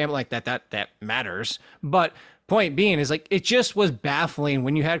 Paris Campbell, like that matters. But point being is like, it just was baffling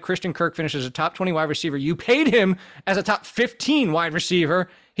when you had Christian Kirk finish as a top 20 wide receiver. You paid him as a top 15 wide receiver.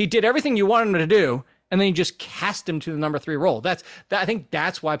 He did everything you wanted him to do, and then you just cast him to the number 3 role. I think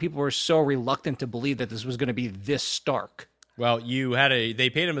that's why people were so reluctant to believe that this was going to be this stark. Well,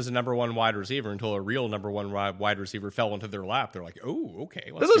 they paid him as a number 1 wide receiver until a real number 1 wide receiver fell into their lap. They're like, oh,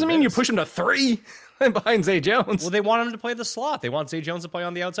 okay. That doesn't mean you push him to 3 behind Zay Jones. Well, they want him to play the slot. They want Zay Jones to play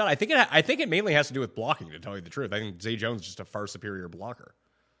on the outside. I think it mainly has to do with blocking, to tell you the truth. I think Zay Jones is just a far superior blocker.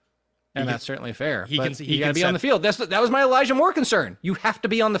 And that's certainly fair. He got to can be on the field. That was my Elijah Moore concern. You have to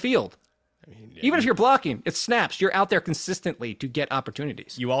be on the field. Even if you're blocking, it's snaps. You're out there consistently to get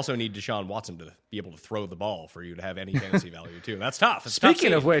opportunities. You also need Deshaun Watson to be able to throw the ball for you to have any fantasy value, too. That's tough.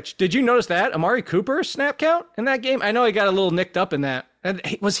 Speaking of which, did you notice that? Amari Cooper's snap count in that game? I know he got a little nicked up in that. And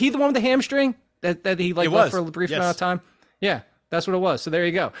was he the one with the hamstring that he left for a brief amount of time? Yeah, that's what it was. So there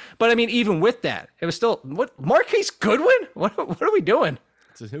you go. But, I mean, even with that, it was still... What? Marquise Goodwin? What are we doing?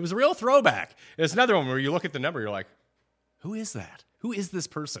 It was a real throwback. It's another one where you look at the number, you're like, who is that? Who is this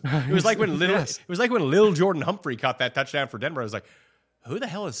person? It was like when Lil Jordan Humphrey caught that touchdown for Denver. I was like, who the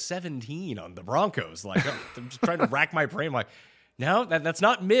hell is 17 on the Broncos? Like, I'm just trying to rack my brain. I'm like, no, that's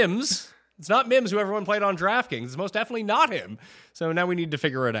not Mims. It's not Mims, who everyone played on DraftKings. It's most definitely not him. So now we need to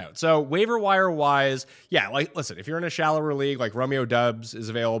figure it out. So waiver wire wise, yeah, like, listen, if you're in a shallower league, like Romeo Doubs is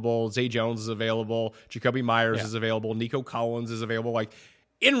available, Zay Jones is available, Jacoby Myers is available, Nico Collins is available. Like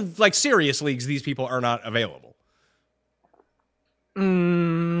in like serious leagues, these people are not available.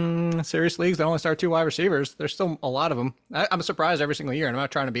 Serious leagues, they only start 2 wide receivers. There's still a lot of them. I'm surprised every single year, and I'm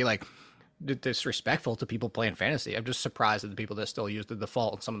not trying to be like disrespectful to people playing fantasy. I'm just surprised at the people that still use the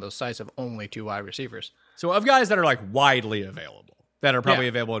default on some of those sites of only 2 wide receivers. So of guys that are like widely available, that are probably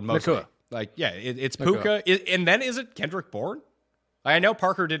available in most, Nakua. Like, yeah, it's Puka. And then is it Kendrick Bourne? I know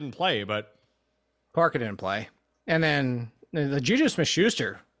Parker didn't play, but Parker didn't play. And then the Juju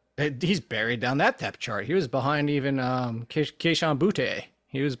Smith-Schuster, he's buried down that depth chart. He was behind even Keyshawn Butte.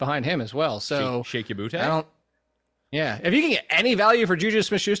 He was behind him as well. So Shake Butte? Yeah, if you can get any value for Juju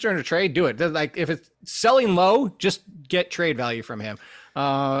Smith-Schuster in a trade, do it. Like if it's selling low, just get trade value from him.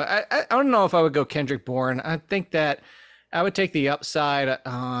 I don't know if I would go Kendrick Bourne. I think that I would take the upside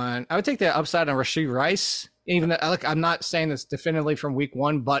on. Rashee Rice. Even look, I'm not saying this definitively from week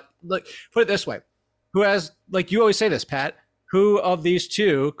one, but look, put it this way: who has, like you always say this, Pat? Who of these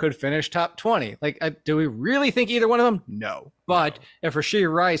two could finish top 20? Like, do we really think either one of them? No. But if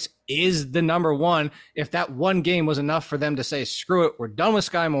Rashee Rice is the number one, if that one game was enough for them to say, screw it, we're done with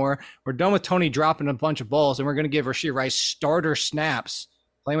Sky Moore, we're done with Tony dropping a bunch of balls, and we're going to give Rashee Rice starter snaps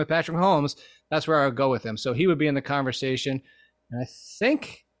playing with Patrick Mahomes, that's where I would go with him. So he would be in the conversation. And I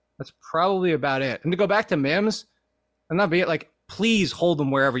think that's probably about it. And to go back to Mims, I'm not being like, please hold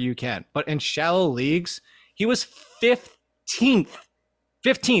him wherever you can. But in shallow leagues, he was 15th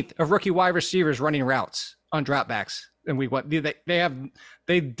of rookie wide receivers running routes on dropbacks in week one. They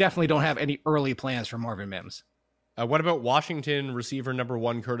definitely don't have any early plans for Marvin Mims. What about Washington receiver number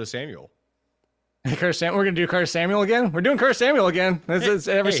 1, Curtis Samuel? We're going to do Curtis Samuel again? We're doing Curtis Samuel again. It's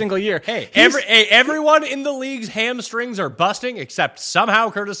every single year. Everyone in the league's hamstrings are busting except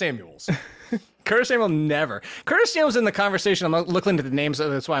somehow Curtis Samuel's. Curtis Samuel never. Curtis Samuel's in the conversation. I'm looking at the names.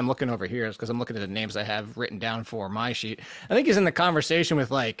 That's why I'm looking over here, is because I'm looking at the names I have written down for my sheet. I think he's in the conversation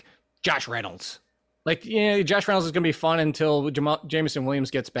with like Josh Reynolds. Like, Josh Reynolds is going to be fun until Jameson Williams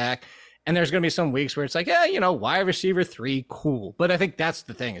gets back. And there's going to be some weeks where it's like, wide receiver 3, cool. But I think that's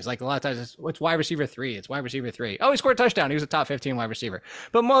the thing. Is like a lot of times it's wide receiver 3. It's wide receiver 3. Oh, he scored a touchdown. He was a top 15 wide receiver.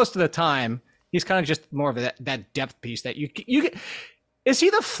 But most of the time, he's kind of just more of that depth piece that you get. Is he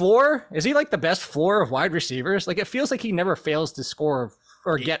the floor? Is he like the best floor of wide receivers? Like, it feels like he never fails to score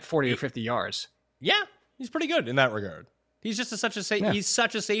or get 40 or 50 yards. Yeah, he's pretty good in that regard. He's just such a safe. Yeah. He's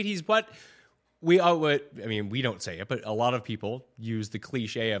such a safe. He's what we don't say it, but a lot of people use the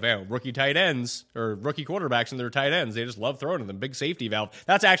cliche of rookie tight ends or rookie quarterbacks and their tight ends. They just love throwing to them. Big safety valve.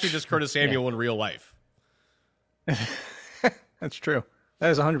 That's actually just Curtis Samuel in real life. That's true. That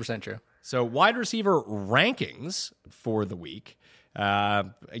is 100% true. So wide receiver rankings for the week.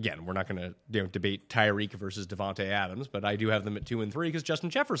 Again, we're not going to debate Tyreek versus Devontae Adams, but I do have them at 2 and 3 because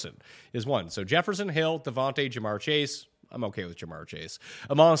Justin Jefferson is 1. So Jefferson, Hill, Devontae, Jamar Chase. I'm okay with Jamar Chase.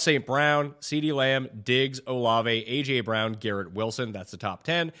 Amon St. Brown, CeeDee Lamb, Diggs, Olave, A.J. Brown, Garrett Wilson. That's the top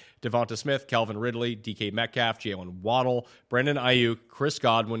 10. Devonta Smith, Calvin Ridley, DK Metcalf, Jalen Waddle, Brandon Ayuk, Chris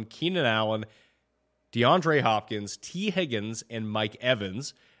Godwin, Keenan Allen, DeAndre Hopkins, T. Higgins, and Mike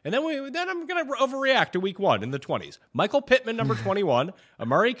Evans. And then I'm going to overreact to week 1 in the 20s. Michael Pittman, number 21,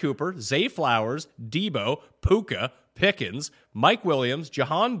 Amari Cooper, Zay Flowers, Debo, Puka, Pickens, Mike Williams,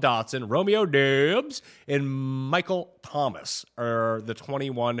 Jahan Dotson, Romeo Doubs, and Michael Thomas are the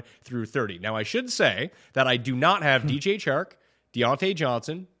 21 through 30. Now, I should say that I do not have DJ Chark, Deontay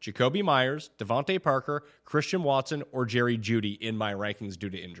Johnson, Jacoby Myers, Devontae Parker, Christian Watson, or Jerry Jeudy in my rankings due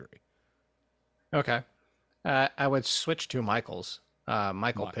to injury. Okay. I would switch to Michael's.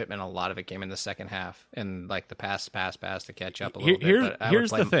 Michael Pittman, a lot of it came in the second half and like the pass to catch up a little bit.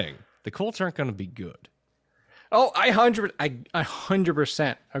 Here's the thing. The Colts aren't going to be good. Oh, I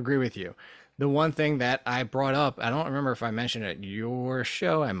 100% agree with you. The one thing that I brought up, I don't remember if I mentioned it at your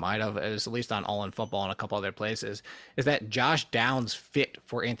show, I might have, at least on All in Football and a couple other places, is that Josh Downs' fit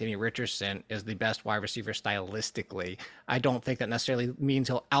for Anthony Richardson is the best wide receiver stylistically. I don't think that necessarily means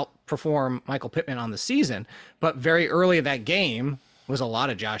he'll outperform Michael Pittman on the season, but very early in that game was a lot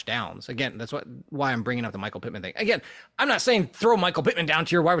of Josh Downs. Again, that's why I'm bringing up the Michael Pittman thing. Again, I'm not saying throw Michael Pittman down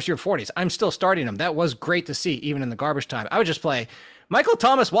to your wide receiver 40s. I'm still starting him. That was great to see, even in the garbage time. I would just play Michael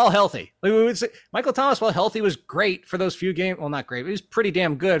Thomas while healthy. Like we would say, Michael Thomas while healthy was great for those few games. Well, not great. He was pretty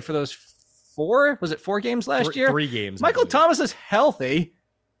damn good for those 4 games last year? 3 games. Michael Thomas is healthy.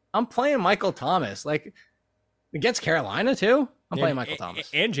 I'm playing Michael Thomas. Like against Carolina too. I'm playing Michael Thomas.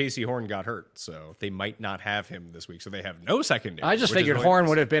 And J.C. Horn got hurt, so they might not have him this week. So they have no secondary. I just figured Horn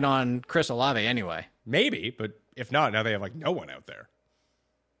would have been on Chris Olave anyway. Maybe, but if not, now they have like no one out there.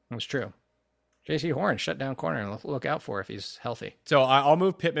 That's true. J.C. Horn, shut down corner and look out for if he's healthy. So I'll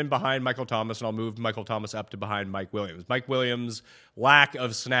move Pittman behind Michael Thomas, and I'll move Michael Thomas up to behind Mike Williams. Mike Williams' lack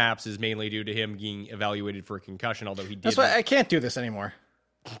of snaps is mainly due to him being evaluated for a concussion, although he did. That's why I can't do this anymore.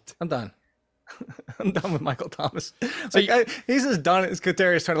 I'm done. I'm done with Michael Thomas. He's as done as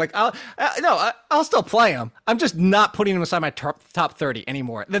Kadarius Toney. Like, I'll still play him. I'm just not putting him inside my top 30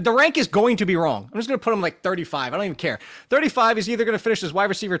 anymore. The rank is going to be wrong. I'm just going to put him like 35. I don't even care. 35 is either going to finish as wide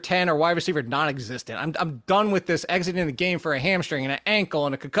receiver 10 or wide receiver non-existent. I'm done with this exiting the game for a hamstring and an ankle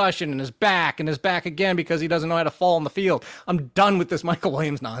and a concussion and his back again because he doesn't know how to fall on the field. I'm done with this Michael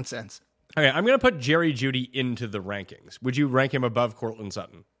Williams nonsense. Okay, I'm going to put Jerry Jeudy into the rankings. Would you rank him above Courtland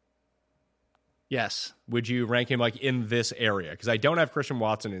Sutton? Yes. Would you rank him like in this area? Because I don't have Christian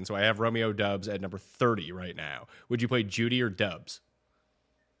Watson in, so I have Romeo Doubs at number 30 right now. Would you play Jeudy or Doubs?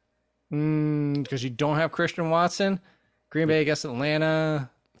 Because you don't have Christian Watson. Green Bay against Atlanta.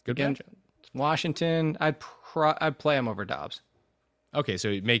 Good matchup. Washington. I'd play him over Doubs. Okay,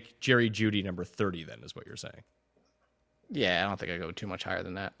 so make Jerry Jeudy number 30 then is what you're saying. Yeah, I don't think I go too much higher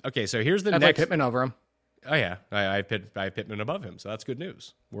than that. Okay, so here's the I'd next. like Pittman over him. Oh, yeah. I have Pittman above him, so that's good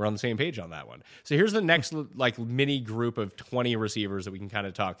news. We're on the same page on that one. So here's the next like mini group of 20 receivers that we can kind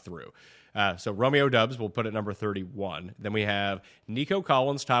of talk through. So Romeo Doubs, we'll put at number 31. Then we have Nico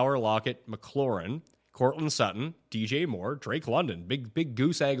Collins, Tyler Lockett, McLaurin, Courtland Sutton, DJ Moore, Drake London, big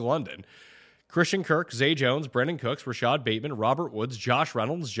goose egg London, Christian Kirk, Zay Jones, Brendan Cooks, Rashad Bateman, Robert Woods, Josh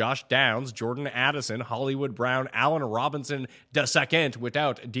Reynolds, Josh Downs, Jordan Addison, Hollywood Brown, Allen Robinson II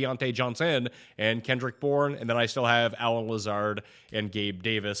without Deontay Johnson, and Kendrick Bourne. And then I still have Alan Lazard and Gabe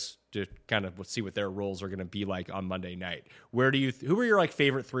Davis to kind of see what their roles are going to be like on Monday night. Who are your like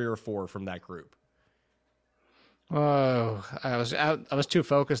favorite 3 or 4 from that group? Oh, I was too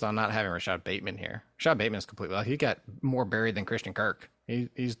focused on not having Rashad Bateman here. Rashad Bateman is completely he got more buried than Christian Kirk.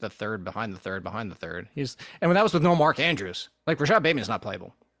 He's the third behind the third behind the third. And that was with no Mark Andrews. Like Rashad Bateman is not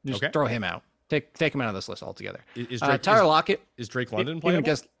playable. Just throw him out. Take him out of this list altogether. Tyler Lockett is Drake London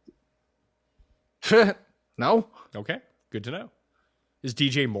playable? No. Okay, good to know. Is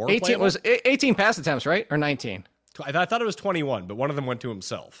DJ Moore 18 playable? was 18 pass attempts, right? Or 19? I thought it was 21, but one of them went to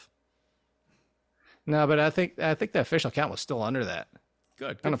himself. No, but I think the official count was still under that.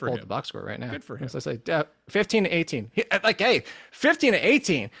 Good. I'm going to pull up the box score right now. Good for him. So it's like 15 to 18. 15 to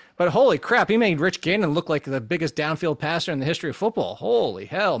 18. But holy crap, he made Rich Gannon look like the biggest downfield passer in the history of football. Holy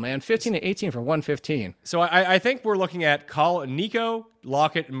hell, man. 15 to 18 for 115. So I think we're looking at Nico,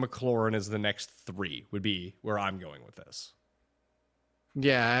 Lockett, and McLaurin as the next 3 would be where I'm going with this.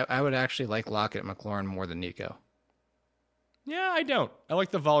 Yeah, I would actually like Lockett and McLaurin more than Nico. Yeah, I don't. I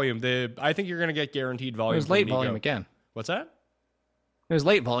like the volume. I think you're going to get guaranteed volume. It was late volume again. What's that? It was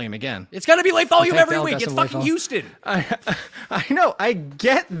late volume again. It's going to be late volume every week. It's fucking Houston. I know. I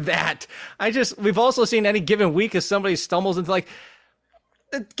get that. We've also seen any given week as somebody stumbles into like,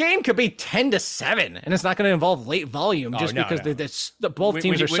 the game could be 10-7, and it's not going to involve late volume because both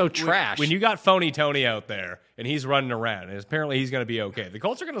teams are so trash. When you got Phony Tony out there and he's running around, and apparently he's going to be okay. The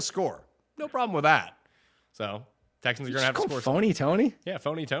Colts are going to score. No problem with that. So Texans are going to have to score. Phony Tony? Yeah,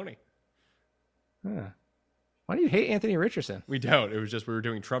 Phony Tony. Huh. Why do you hate Anthony Richardson? We don't. It was just we were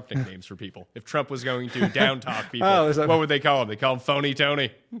doing Trump nicknames for people. If Trump was going to down talk people, what would they call him? They call him Phony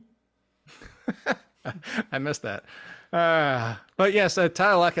Tony. I missed that. But yes,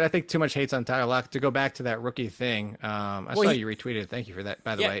 Tyler Lockett, I think too much hates on Tyler Lockett. To go back to that rookie thing, I saw you retweeted. Thank you for that,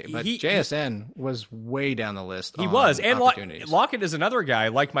 by the way. But JSN was way down the list. He was. And Lockett is another guy,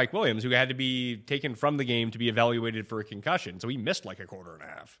 like Mike Williams, who had to be taken from the game to be evaluated for a concussion. So he missed like a quarter and a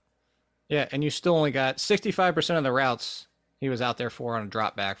half. Yeah, and you still only got 65% of the routes he was out there for on a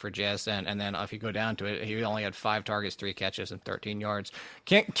drop back for JSN. And then if you go down to it, he only had 5 targets, 3 catches, and 13 yards.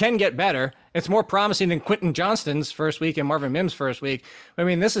 Can get better. It's more promising than Quentin Johnston's first week and Marvin Mims' first week. I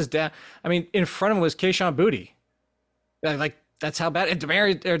mean, this is down. I mean, in front of him was Kayshon Boutte. Like, that's how bad. And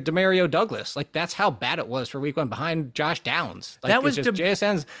Demario Douglas. Like, that's how bad it was for week 1 behind Josh Downs. Like, that was just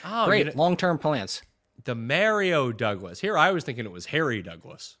JSN's great long-term plans. Demario Douglas. Here, I was thinking it was Harry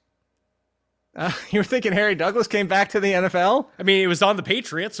Douglas. You were thinking Harry Douglas came back to the NFL? I mean, it was on the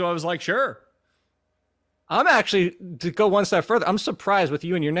Patriots, so I was like, sure. I'm actually, to go one step further, I'm surprised with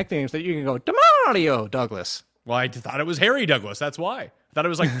you and your nicknames that you can go, Demario Douglas. Well, I thought it was Harry Douglas. That's why. I thought it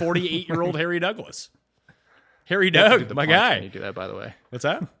was like 48-year-old Harry Douglas. Harry Doug, my guy. When you do that, by the way. What's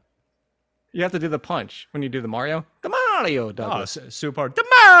that? You have to do the punch when you do the Mario. Demario Douglas. Oh, super.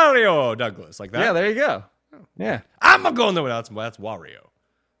 Demario Douglas. Like that? Yeah, there you go. Yeah. I'm going to that's Wario.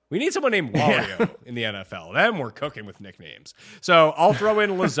 We need someone named Wario in the NFL. Then we're cooking with nicknames. So I'll throw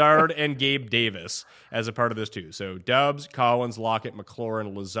in Lazard and Gabe Davis as a part of this too. So Doubs, Collins, Lockett,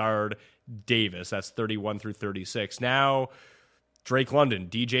 McLaurin, Lazard, Davis. That's 31 through 36. Now Drake London,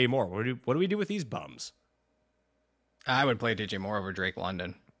 DJ Moore. What do we do with these bums? I would play DJ Moore over Drake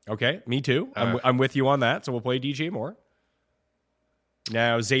London. Okay, me too. I'm with you on that. So we'll play DJ Moore.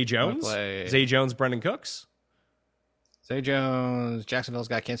 Now, Zay Jones. Zay Jones, Brendan Cooks. Zay Jones. Jacksonville's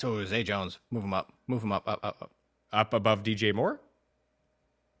got canceled. Oh, Zay Jones. Move him up. Up. Up above DJ Moore.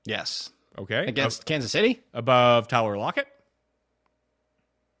 Yes. Okay. Against Kansas City? Above Tyler Lockett.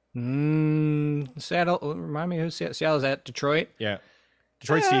 Seattle. Remind me who Seattle's at. Detroit. Yeah.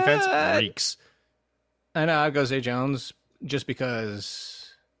 Detroit's defense reeks. I know. I'd go Zay Jones just because.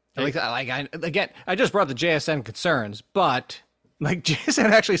 I just brought the JSN concerns, but like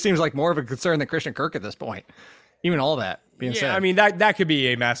JSN actually seems like more of a concern than Christian Kirk at this point. Even all that being said, I mean that could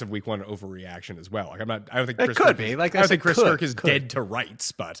be a massive week 1 overreaction as well. Like I don't think Chris could Kirk be. Like I don't think Chris Kirk is dead to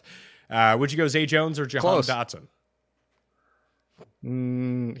rights, but would you go Zay Jones or Jahan Dotson?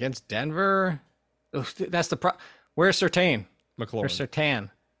 Against Denver, that's the Where's Surtain? McLaurin. Where's Surtain?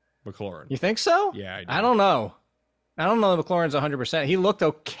 McLaurin. You think so? Yeah, I don't know. I don't know that McLaurin's 100%. He looked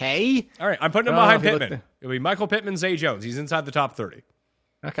okay. All right, I'm putting him behind Pittman. It'll be Michael Pittman, Zay Jones. He's inside the top 30.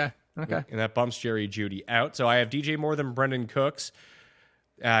 Okay. And that bumps Jerry Jeudy out. So I have DJ Moore than Brendan Cooks.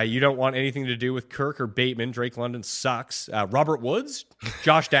 You don't want anything to do with Kirk or Bateman. Drake London sucks. Robert Woods,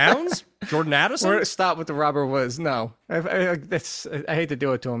 Josh Downs, Jordan Addison. Stop with the Robert Woods. No, I hate to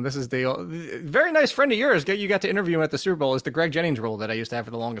do it to him. This is the very nice friend of yours. You got to interview him at the Super Bowl. Is the Greg Jennings rule that I used to have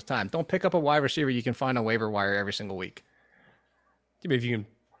for the longest time. Don't pick up a wide receiver you can find on waiver wire every single week. If you can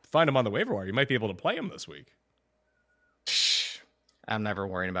find him on the waiver wire, you might be able to play him this week. I'm never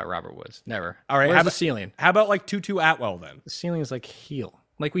worrying about Robert Woods. Never. All right. Where's the ceiling? How about like Tutu Atwell then? The ceiling is like heel.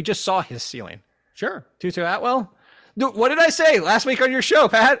 Like we just saw his ceiling. Sure. Tutu Atwell? Dude, what did I say last week on your show,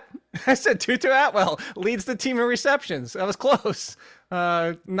 Pat? I said Tutu Atwell leads the team in receptions. That was close.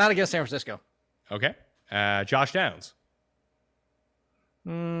 Not against San Francisco. Okay. Josh Downs.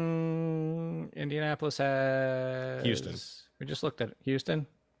 Indianapolis has... Houston. We just looked at Houston.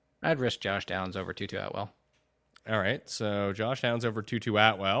 I'd risk Josh Downs over Tutu Atwell. All right. So Josh Downs over Tutu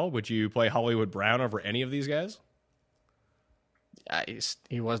Atwell. Would you play Hollywood Brown over any of these guys?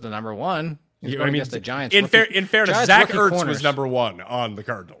 He was the number one. Against the Giants. In fairness, Giants Zach Ertz corners. was number 1 on the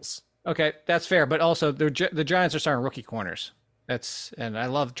Cardinals. Okay, that's fair. But also, the Giants are starting rookie corners. And I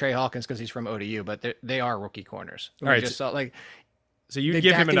love Trey Hawkins because he's from ODU, but they are rookie corners. All right, so you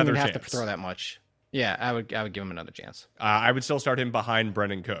give him another chance. Have to throw that much. Yeah, I would give him another chance. I would still start him behind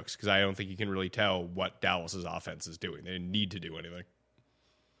Brendan Cooks because I don't think you can really tell what Dallas's offense is doing. They didn't need to do anything.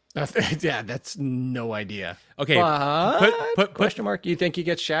 Yeah, that's no idea. Okay, put question mark. You think he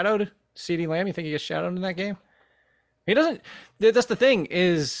gets shadowed? CeeDee Lamb, you think he gets shadowed in that game? He doesn't. That's the thing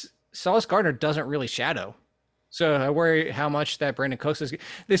is Sauce Gardner doesn't really shadow. So I worry how much that Brandon Cooks is.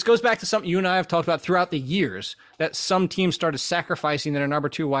 This goes back to something you and I have talked about throughout the years, that some teams started sacrificing their number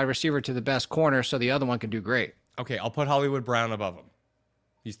 2 wide receiver to the best corner so the other one can do great. Okay, I'll put Hollywood Brown above him.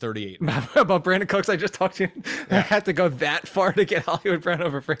 He's 38. About Brandon Cooks, I just talked to you. Yeah. I had to go that far to get Hollywood Brown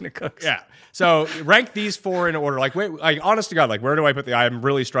over Brandon Cooks. Yeah. So rank these 4 in order. Like, honest to God, like, where do I put I'm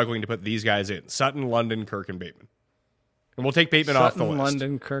really struggling to put these guys in. Sutton, London, Kirk, and Bateman. And we'll take Bateman off the list.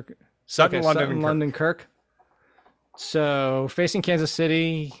 London, Kirk. Sutton, London, Kirk. So facing Kansas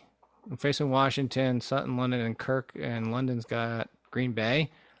City, I'm facing Washington, Sutton, London, and Kirk. And London's got Green Bay.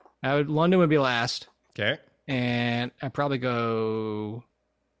 London would be last. Okay. And I'd probably go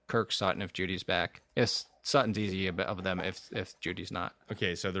Kirk, Sutton if Judy's back. Yes, Sutton's easy of them if Judy's not.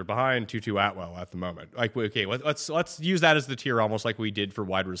 Okay, so they're behind Tutu Atwell at the moment. Like, okay, let's use that as the tier, almost like we did for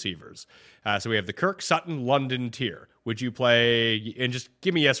wide receivers. So we have the Kirk, Sutton, London tier. Would you play? And just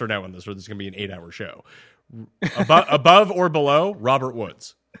give me yes or no on this, or this is going to be an 8-hour show. Above or below Robert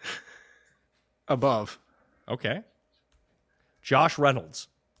Woods? Above. Okay. Josh Reynolds.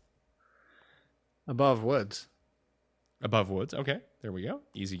 Above Woods. Above Woods. Okay, there we go.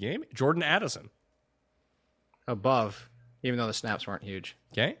 Easy game. Jordan Addison. Above, even though the snaps weren't huge.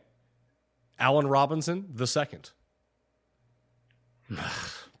 Okay. Allen Robinson, the second.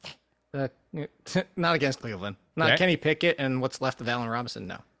 Not against Cleveland. Not okay. Kenny Pickett and what's left of Allen Robinson,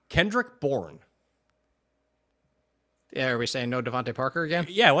 no. Kendrick Bourne. Yeah, are we saying no Devontae Parker again?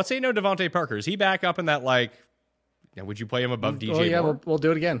 Yeah, let's say no Devontae Parker. Is he back up in that, like, would you play him above DJ Moore? Yeah, we'll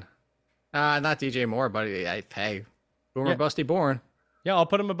do it again. Not DJ Moore, but hey, Boomer Busty Bourne. Yeah, I'll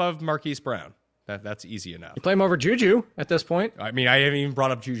put him above Marquise Brown. That's easy enough. You play him over Juju at this point. I mean, I haven't even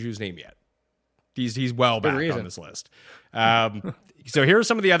brought up Juju's name yet. He's well back on this list. So here are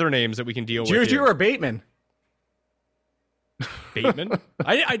some of the other names that we can deal with. Juju or Bateman? Bateman?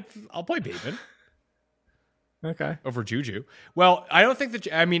 I'll play Bateman. Okay. Over Juju. Well, I don't think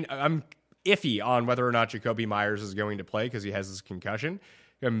that... I mean, I'm iffy on whether or not Jacoby Myers is going to play because he has this concussion.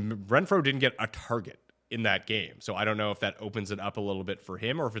 Renfro didn't get a target in that game. So I don't know if that opens it up a little bit for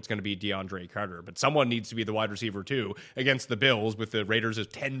him or if it's going to be DeAndre Carter. But someone needs to be the wide receiver too against the Bills with the Raiders as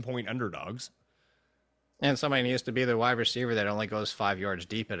 10-point underdogs. And somebody needs to be the wide receiver that only goes 5 yards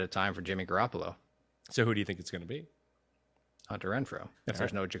deep at a time for Jimmy Garoppolo. So who do you think it's going to be? Hunter Renfrow, if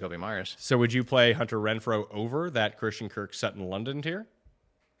there's no Jacoby Myers. So would you play Hunter Renfrow over that Christian Kirk Sutton London tier?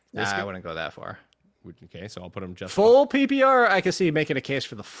 Nah, I wouldn't go that far. Okay, so I'll put him just full PPR. I can see making a case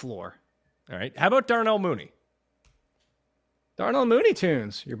for the floor. All right. How about Darnell Mooney? Darnell Mooney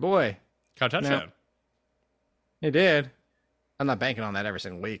tunes, your boy. Caught touchdown. No. He did. I'm not banking on that every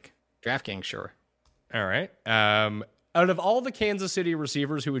single week. DraftKings, sure. All right. Out of all the Kansas City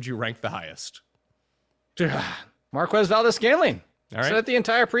receivers, who would you rank the highest? Marquez Valdes-Scantling. All right. Said the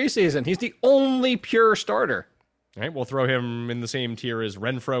entire preseason. He's the only pure starter. All right. We'll throw him in the same tier as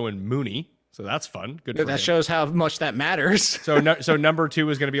Renfrow and Mooney. So that's fun. Good for him. That shows how much that matters. So number 2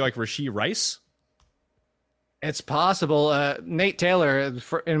 is going to be like Rashee Rice. It's possible. Nate Taylor,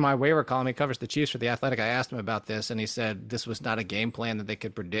 in my waiver column, he covers the Chiefs for The Athletic. I asked him about this, and he said this was not a game plan that they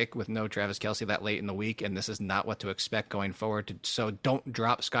could predict with no Travis Kelce that late in the week, and this is not what to expect going forward. So don't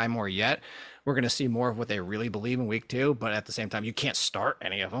drop Sky Moore yet. We're going to see more of what they really believe in week 2, but at the same time, you can't start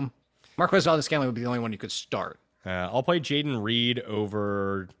any of them. Marquez Valdes-Scantling would be the only one you could start. I'll play Jaden Reed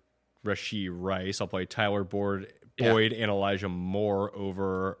over Rashee Rice. I'll play Tyler Boyd and Elijah Moore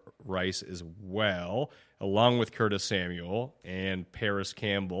over Rice as well, along with Curtis Samuel and Paris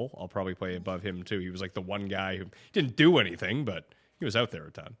Campbell. I'll probably play above him too. He was like the one guy who didn't do anything, but he was out there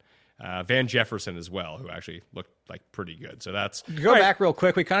a ton. Van Jefferson as well, who actually looked like pretty good. So that's go back real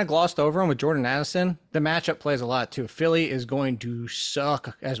quick. We kind of glossed over him with Jordan Addison. The matchup plays a lot too. Philly is going to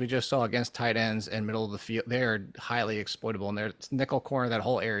suck, as we just saw, against tight ends and middle of the field. They're highly exploitable, and their nickel corner, that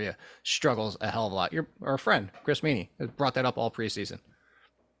whole area struggles a hell of a lot. Our friend Chris Meaney has brought that up all preseason.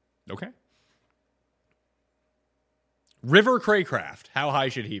 Okay. River Craycraft, how high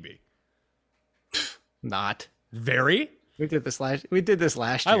should he be? Not very. We did this last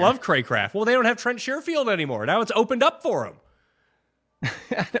year. I love Craycraft. Well, they don't have Trent Sherfield anymore. Now it's opened up for him.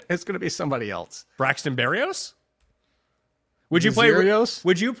 It's going to be somebody else. Braxton Berrios? Would you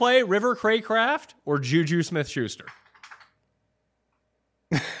play River Craycraft or Juju Smith-Schuster?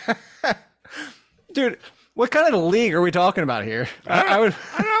 Dude, what kind of league are we talking about here? I don't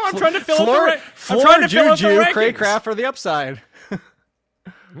know. I'm trying to fill up the Juju, Craycraft for the upside. I'm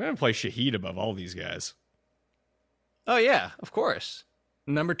going to play Shaheed above all these guys. Oh, yeah, of course.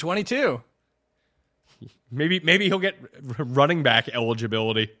 Number 22. Maybe he'll get running back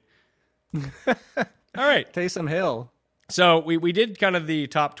eligibility. All right. Taysom Hill. So we did kind of the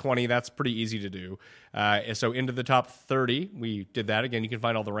top 20. That's pretty easy to do. So into the top 30, we did that. Again, you can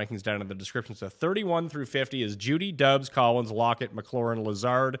find all the rankings down in the description. So 31 through 50 is Judy, Dubs, Collins, Lockett, McLaurin,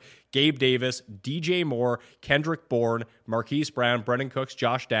 Lazard, Gabe Davis, DJ Moore, Kendrick Bourne, Marquise Brown, Brendan Cooks,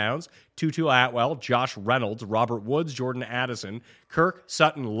 Josh Downs, Tutu Atwell, Josh Reynolds, Robert Woods, Jordan Addison, Kirk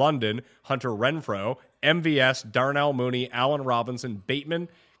Sutton London, Hunter Renfrow, MVS, Darnell Mooney, Allen Robinson, Bateman,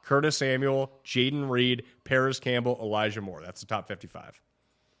 Curtis Samuel, Jaden Reed, Paris Campbell, Elijah Moore. That's the top 55.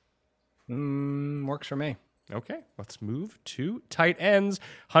 Works for me. Okay, let's move to tight ends.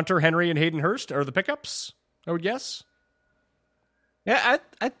 Hunter Henry and Hayden Hurst are the pickups, I would guess. Yeah,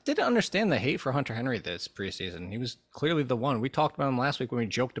 I didn't understand the hate for Hunter Henry this preseason. He was clearly the one. We talked about him last week when we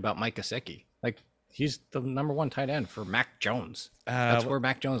joked about Mike Gesicki. Like, he's the number 1 tight end for Mac Jones. That's where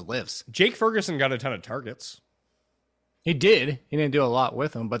Mac Jones lives. Jake Ferguson got a ton of targets. He did. He didn't do a lot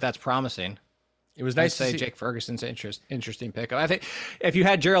with him, but that's promising. It was nice to say Jake Ferguson's interesting pickup. I think if you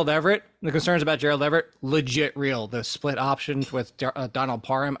had Gerald Everett, the concerns about Gerald Everett, legit real. The split options with Donald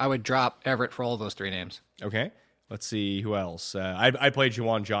Parham, I would drop Everett for all those 3 names. Okay. Let's see who else. I played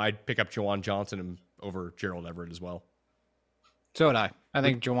I'd pick up Juwan Johnson over Gerald Everett as well. So would I. I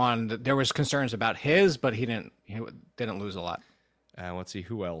think Juwan, there was concerns about his, but he didn't lose a lot. Let's see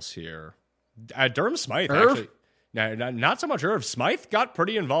who else here. Durham Smythe, actually. No, not so much Irv. Smythe got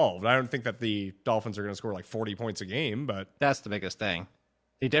pretty involved. I don't think that the Dolphins are going to score like 40 points a game, but that's the biggest thing.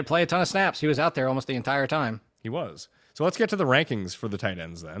 He did play a ton of snaps. He was out there almost the entire time. He was. So let's get to the rankings for the tight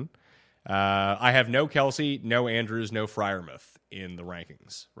ends then. I have no Kelce, no Andrews, no Freiermuth in the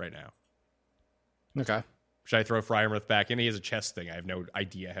rankings right now. Okay. Should I throw Freiermuth back in? He has a chest thing. I have no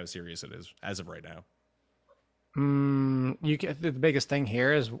idea how serious it is as of right now. The biggest thing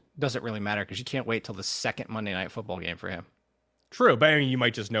here is does it really matter because you can't wait till the second Monday Night Football game for him. True, but I mean you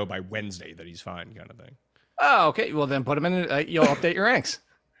might just know by Wednesday that he's fine, kind of thing. Oh, okay. Well, then put him in. You'll update your ranks.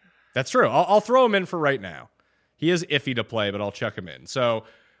 That's true. I'll throw him in for right now. He is iffy to play, but I'll chuck him in. So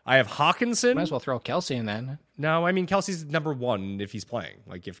I have Hawkinson. Might as well throw Kelsey in then. No, I mean, Kelsey's number one if he's playing.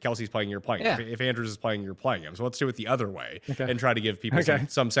 Like, if Kelsey's playing, you're playing. Yeah. If Andrews is playing, you're playing him. So let's do it the other way and try to give people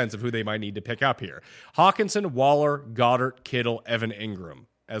some sense of who they might need to pick up here. Hawkinson, Waller, Goddard, Kittle, Evan Ingram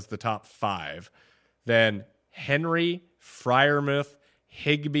as the top 5. Then Henry, Freiermuth,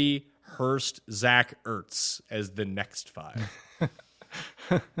 Higbee, Hurst, Zach Ertz as the next 5.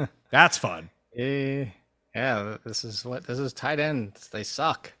 That's fun. Yeah, this is tight ends. They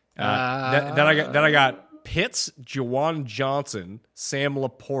suck. Then I got Pitts, Juwan Johnson, Sam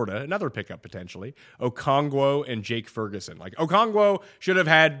Laporta, another pickup potentially, Okongwu, and Jake Ferguson. Like, Okongwu should have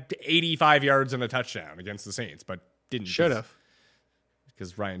had 85 yards and a touchdown against the Saints, but didn't. Should have.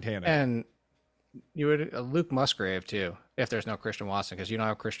 Because Ryan Tannehill. And you would Luke Musgrave too, if there's no Christian Watson, because you don't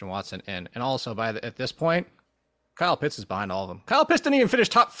have Christian Watson in. And also at this point, Kyle Pitts is behind all of them. Kyle Pitts didn't even finish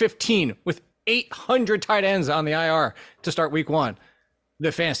top 15 with 800 tight ends on the IR to start week 1.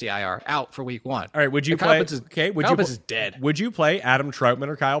 The fantasy IR out for week 1. All right, would you Kyle play? Pitts is, Okay, Kyle Pitts is dead. Would you play Adam Troutman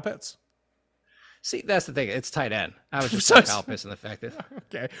or Kyle Pitts? See, that's the thing. It's tight end. I would just play Kyle Pitts in the fact that.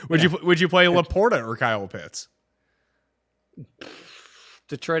 Okay, would you play Laporta or Kyle Pitts?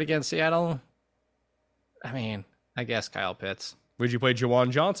 Detroit against Seattle. I mean, I guess Kyle Pitts. Would you play Juwan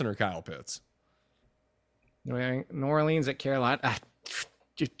Johnson or Kyle Pitts? New Orleans at Carolina.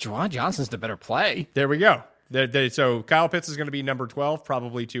 Juwan Johnson's the better play. There we go. So Kyle Pitts is going to be number 12,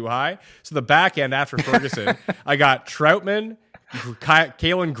 probably too high. So the back end after Ferguson, I got Troutman,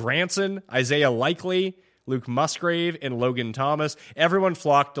 Kalen Granson, Isaiah Likely, Luke Musgrave, and Logan Thomas. Everyone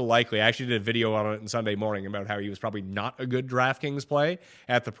flocked to Likely. I actually did a video on it on Sunday morning about how he was probably not a good DraftKings play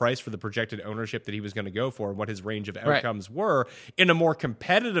at the price for the projected ownership that he was going to go for and what his range of outcomes were. In a more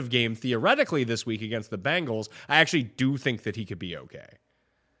competitive game, theoretically, this week against the Bengals, I actually do think that he could be okay.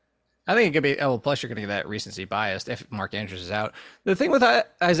 I think it could be, plus you're going to get that recency bias if Mark Andrews is out. The thing with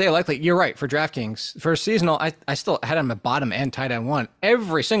Isaiah Likely, you're right, for DraftKings, for seasonal, I still had him at bottom and tight end 1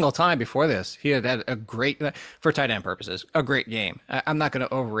 every single time before this. He had a great, for tight end purposes, a great game. I'm not going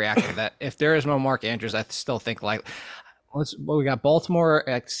to overreact to that. If there is no Mark Andrews, I still think we got Baltimore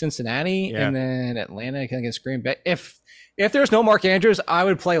at Cincinnati and then Atlanta against Green Bay. If there's no Mark Andrews, I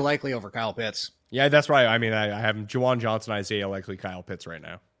would play Likely over Kyle Pitts. Yeah, that's right. I mean, I have Juwan Johnson, Isaiah Likely, Kyle Pitts right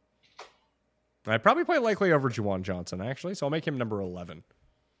now. I'd probably play Likely over Juwan Johnson, actually, so I'll make him number 11.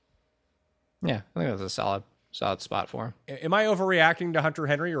 Yeah, I think that's a solid spot for him. Am I overreacting to Hunter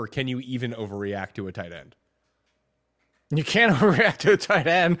Henry, or can you even overreact to a tight end? You can't overreact to a tight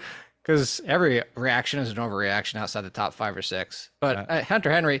end because every reaction is an overreaction outside the top 5 or 6. But Hunter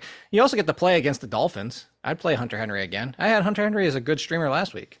Henry, you also get to play against the Dolphins. I'd play Hunter Henry again. I had Hunter Henry as a good streamer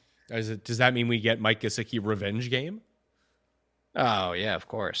last week. Does that mean we get Mike Gesicki revenge game? Oh, yeah, of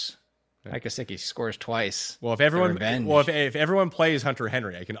course. Mike Gesicki scores twice. Well, if everyone plays Hunter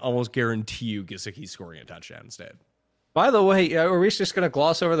Henry, I can almost guarantee you Gesicki's scoring a touchdown instead. By the way, are we just going to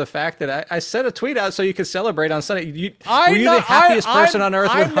gloss over the fact that I sent a tweet out so you could celebrate on Sunday? Were you the happiest person on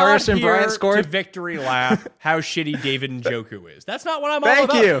earth when Harrison Bryant scored? To victory lap how shitty David Njoku is. That's not what I'm all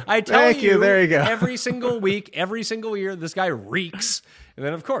Thank about. you. I tell you, there you go. Every single week, every single year, this guy reeks. And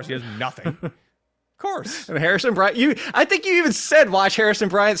then, of course, he has nothing. Course. And Harrison Bryant, I think you even said watch Harrison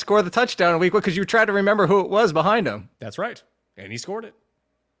Bryant score the touchdown in week 1 because you tried to remember who it was behind him. That's right. And he scored it.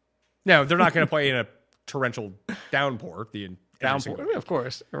 Now, they're not going to play in a torrential downpour. Of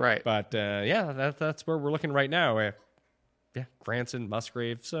course. Right. But that's where we're looking right now. Granson,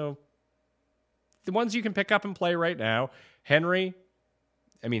 Musgrave. So the ones you can pick up and play right now,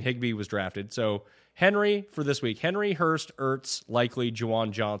 Higbee was drafted. So Henry for this week. Henry, Hurst, Ertz, Likely,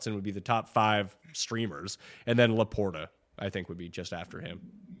 Juwan Johnson would be the top 5 streamers. And then Laporta, I think, would be just after him.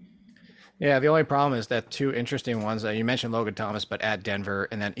 Yeah, the only problem is that 2 interesting ones. You mentioned Logan Thomas, but at Denver.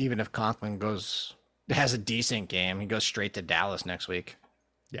 And then even if Conklin has a decent game, he goes straight to Dallas next week.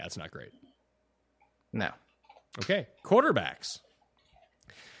 Yeah, it's not great. No. Okay, quarterbacks.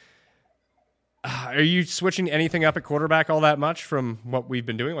 Are you switching anything up at quarterback all that much from what we've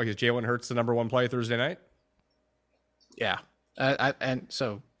been doing? Like, is Jalen Hurts the number 1 play Thursday night? Yeah. And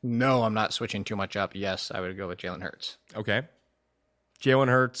so, no, I'm not switching too much up. Yes, I would go with Jalen Hurts. Okay. Jalen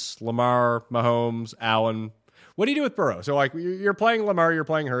Hurts, Lamar, Mahomes, Allen. What do you do with Burrow? So, like, you're playing Lamar, you're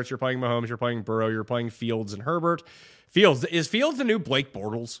playing Hurts, you're playing Mahomes, you're playing Burrow, you're playing Fields and Herbert. Is Fields the new Blake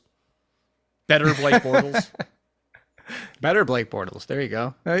Bortles? Better Blake Bortles? Better Blake Bortles. There you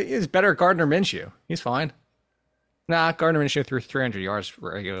go. He's better Gardner Minshew. He's fine. Nah, Gardner Minshew threw 300 yards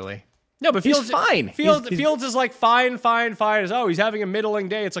regularly. No, but Fields, he's fine. Fields is like fine. He's having a middling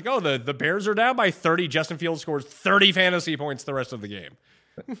day. It's like, the Bears are down by 30. Justin Fields scores 30 fantasy points the rest of the game.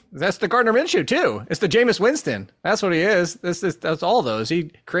 That's the Gardner Minshew too. It's the Jameis Winston. That's what he is. That's all those.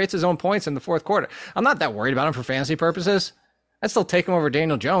 He creates his own points in the fourth quarter. I'm not that worried about him for fantasy purposes. I'd still take him over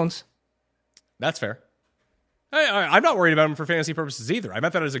Daniel Jones. That's fair. I'm not worried about him for fantasy purposes either. I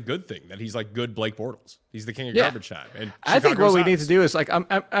meant that as a good thing, that he's like good Blake Bortles. He's the king of garbage time. And I think what we need to do is like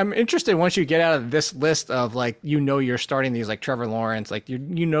I'm interested once you get out of this list of like you're starting these like Trevor Lawrence, like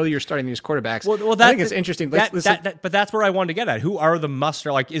you're starting these quarterbers. Well, I think it's interesting. But that's where I wanted to get at. Who are the must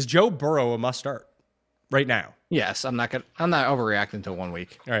start? Like, is Joe Burrow a must start right now? Yes, I'm not overreacting until 1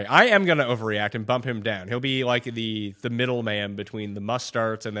 week. All right, I am gonna overreact and bump him down. He'll be like the middleman between the must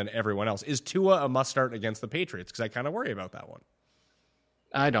starts and then everyone else. Is Tua a must start against the Patriots? Because I kind of worry about that one.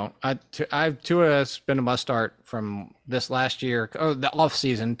 I don't. Tua has been a must start from this last year, the off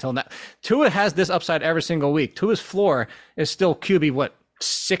season until now. Tua has this upside every single week. Tua's floor is still QB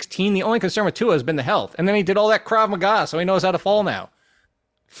 16. The only concern with Tua has been the health, and then he did all that Krav Maga, so he knows how to fall now.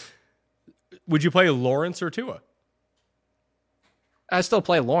 Would you play Lawrence or Tua? I still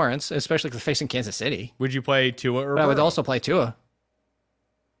play Lawrence, especially because facing Kansas City. Would you play Tua or Burrow? I would also play Tua.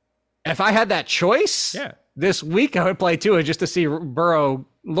 If I had that choice, this week I would play Tua just to see Burrow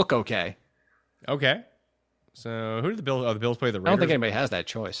look okay. Okay. So who did the Bills? Oh, the Bills play the Raiders. I don't think anybody has that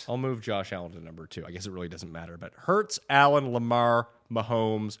choice. I'll move Josh Allen to number 2. I guess it really doesn't matter. But Hurts, Allen, Lamar,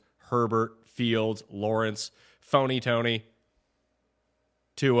 Mahomes, Herbert, Fields, Lawrence, Phony Tony,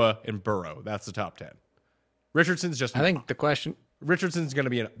 Tua, and Burrow. That's the top 10. Richardson's just... I think the question... Richardson's going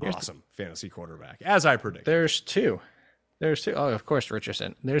to be an awesome fantasy quarterback, as I predict. There's two. Oh, of course,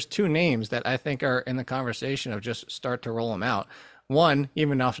 Richardson. There's 2 names that I think are in the conversation of just start to roll them out. One,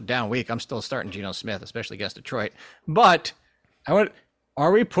 even off a down week, I'm still starting Geno Smith, especially against Detroit. But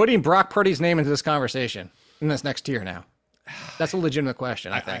are we putting Brock Purdy's name into this conversation in this next tier now? That's a legitimate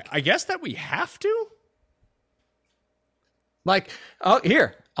question, I think. I guess that we have to.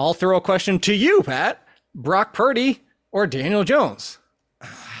 Here, I'll throw a question to you, Pat. Brock Purdy or Daniel Jones?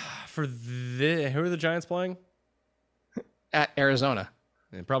 Who are the Giants playing? At Arizona.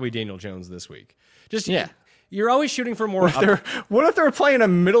 And probably Daniel Jones this week. You're always shooting for more. What if they were playing a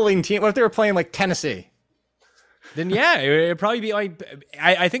middling team? What if they were playing like Tennessee? Then it'd probably be like,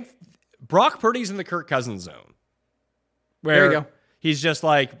 I think Brock Purdy's in the Kirk Cousins zone. Where there you go. He's just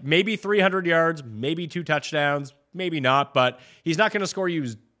like maybe 300 yards, maybe 2 touchdowns, maybe not, but he's not going to score you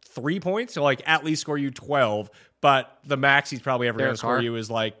 3 points. So like at least score you 12. But the max he's probably ever going to score you is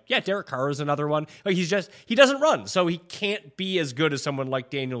Derek Carr is another one. Like he doesn't run, so he can't be as good as someone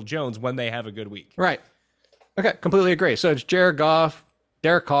like Daniel Jones when they have a good week. Right. Okay, completely agree. So it's Jared Goff,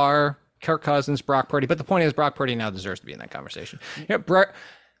 Derek Carr, Kirk Cousins, Brock Purdy. But the point is Brock Purdy now deserves to be in that conversation. Yeah, Brock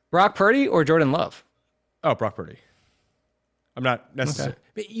Purdy or Jordan Love? Oh, Brock Purdy. I'm not necessarily.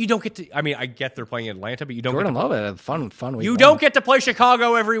 Okay. You don't get to. I mean, I get they're playing Atlanta, but you don't. Jordan Love had a fun week. You don't get to play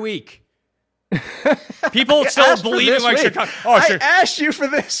Chicago every week. People still believe in Chicago. I asked you for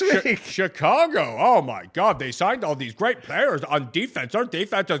this week. Chicago. Oh my God! They signed all these great players on defense. Their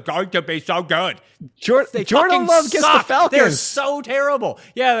defense is going to be so good. Jordan Love gets the Falcons. They're so terrible.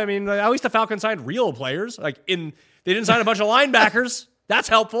 Yeah, I mean, at least the Falcons signed real players. They didn't sign a bunch of linebackers. That's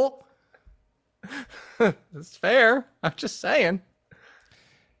helpful. That's fair. I'm just saying.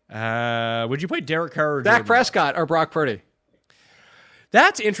 Would you play Derek Carr or Dak Prescott or Brock Purdy?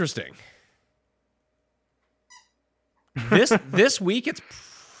 That's interesting. This week it's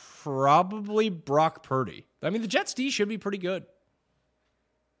probably Brock Purdy. I mean, the Jets D should be pretty good.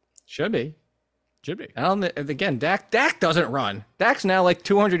 Should be. Again, Dak doesn't run. Dak's now like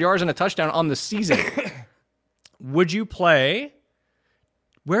 200 yards and a touchdown on the season. Would you play?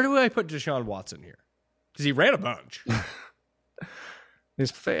 Where do I put Deshaun Watson here? Because he ran a bunch.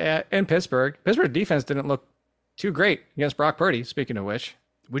 He's in Pittsburgh. Pittsburgh defense didn't look too great against Brock Purdy. Speaking of which,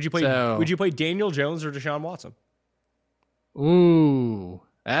 would you play Daniel Jones or Deshaun Watson? Ooh,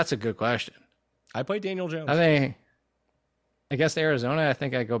 that's a good question. I play Daniel Jones. Against Arizona, I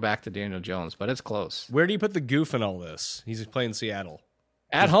think I go back to Daniel Jones, but it's close. Where do you put the goof in all this? He's playing Seattle.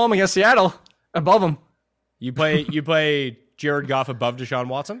 At home against Seattle, above him. You play Jared Goff above Deshaun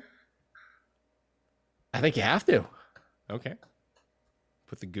Watson? I think you have to. Okay.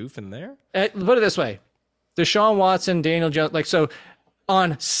 Put the goof in there? Put it this way. Deshaun Watson, Daniel Jones. So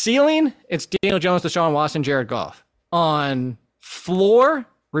on ceiling, it's Daniel Jones, Deshaun Watson, Jared Goff. On floor,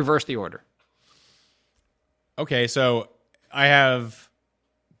 reverse the order. Okay, so I have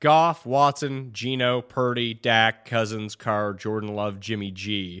Goff, Watson, Geno, Purdy, Dak, Cousins, Carr, Jordan Love, Jimmy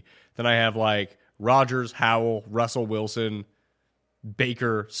G. Then I have Rodgers, Howell, Russell Wilson,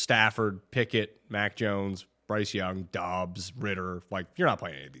 Baker, Stafford, Pickett, Mac Jones, Bryce Young, Dobbs, Ritter. You're not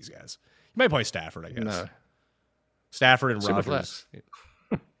playing any of these guys. You might play Stafford, I guess. No. Stafford and Rodgers.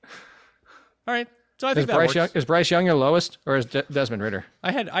 All right. So I think Is Bryce Young your lowest, or is Desmond Ridder?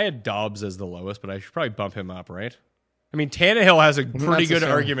 I had Dobbs as the lowest, but I should probably bump him up, right? I mean, Tannehill has a pretty good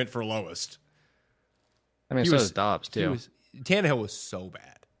argument for lowest. I mean, so does Dobbs, too. Tannehill was so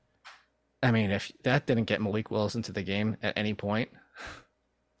bad. I mean, if that didn't get Malik Willis into the game at any point,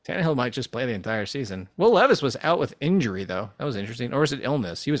 Tannehill might just play the entire season. Will Levis was out with injury, though. That was interesting. Or is it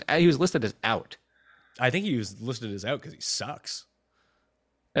illness? He was listed as out. I think he was listed as out because he sucks.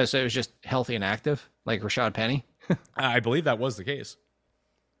 So it was just healthy and active, like Rashad Penny? I believe that was the case.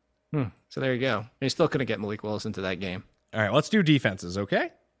 So there you go. He still couldn't get Malik Willis into that game. All right, let's do defenses,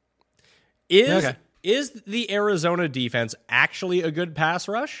 okay? Is the Arizona defense actually a good pass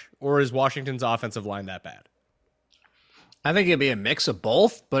rush, or is Washington's offensive line that bad? I think it'd be a mix of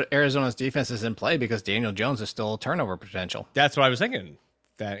both, but Arizona's defense is in play because Daniel Jones is still turnover potential. That's what I was thinking.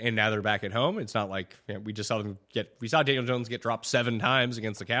 And now they're back at home. It's not like we saw Daniel Jones get dropped 7 times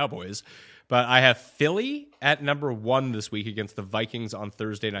against the Cowboys. But I have Philly at number 1 this week against the Vikings on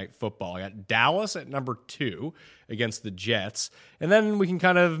Thursday Night Football. I got Dallas at number 2 against the Jets. And then we can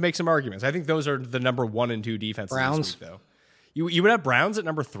kind of make some arguments. I think those are the number 1 and 2 defenses Browns. this week, though. You would have Browns at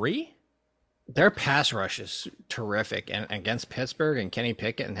number 3? Their pass rush is terrific. And against Pittsburgh and Kenny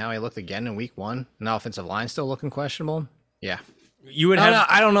Pickett and how he looked again in week 1, and the offensive line still looking questionable. Yeah. You would have.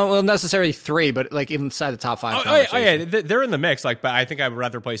 I don't know. Well, necessarily 3, but like even inside the top 5. Yeah, they're in the mix. But I think I would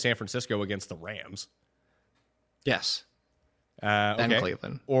rather play San Francisco against the Rams. Yes. And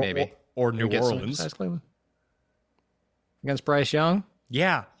Cleveland, maybe or New Orleans. Cleveland against Bryce Young.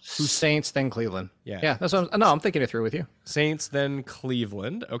 Yeah, Saints then Cleveland. Yeah. That's what I'm thinking it through with you. Saints then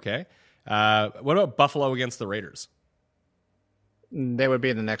Cleveland. Okay. What about Buffalo against the Raiders? They would be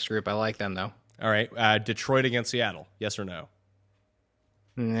in the next group. I like them though. All right. Detroit against Seattle. Yes or no?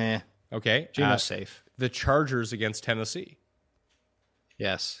 Nah. Okay. Geno's safe. The Chargers against Tennessee.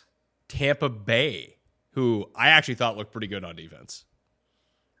 Yes. Tampa Bay, who I actually thought looked pretty good on defense.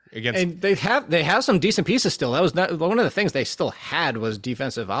 And they have some decent pieces still. That was not one of the things they still had was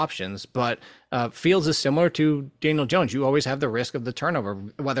defensive options. But Fields is similar to Daniel Jones. You always have the risk of the turnover,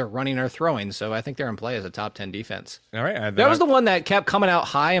 whether running or throwing. So I think they're in play as a top 10 defense. All right, that was the one that kept coming out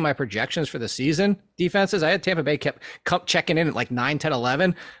high in my projections for the season. Defenses, I had Tampa Bay kept checking in at like 9, 10,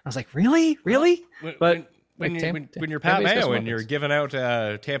 11. I was like, really? But when you're Pat Mayo and you're giving out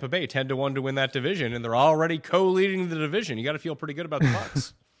Tampa Bay 10-1 to win that division, and they're already co-leading the division, you got to feel pretty good about the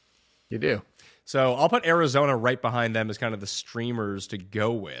Bucs. You do. So I'll put Arizona right behind them as kind of the streamers to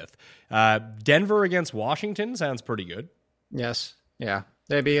go with. Denver against Washington sounds pretty good. Yes. Yeah.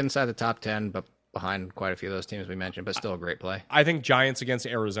 They'd be inside the top 10, but behind quite a few of those teams we mentioned, but still a great play. I think Giants against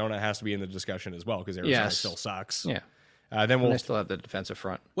Arizona has to be in the discussion as well because Arizona still sucks. Yeah. Then they still have the defensive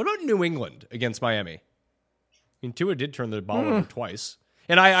front. What about New England against Miami? I mean, Tua did turn the ball over twice.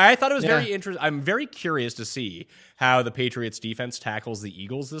 And I thought it was very interesting. I'm very curious to see how the Patriots defense tackles the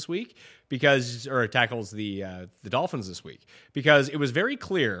Eagles this week or tackles the Dolphins this week, because it was very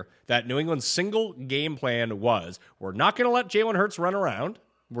clear that New England's single game plan was, we're not going to let Jalen Hurts run around.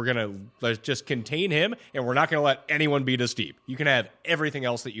 We're going to just contain him, and we're not going to let anyone beat us deep. You can have everything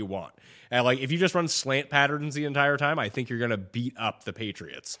else that you want. And if you just run slant patterns the entire time, I think you're going to beat up the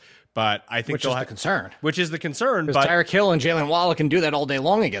Patriots. But I think Which is the concern. But Tyreek Hill and Jalen Waddle can do that all day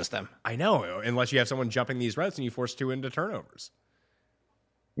long against them. I know, unless you have someone jumping these routes and you force Tua into turnovers.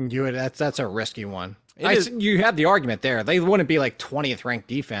 That's a risky one. You have the argument there. They wouldn't be like 20th ranked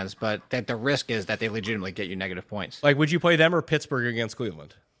defense, but that the risk is that they legitimately get you negative points. Would you play them or Pittsburgh against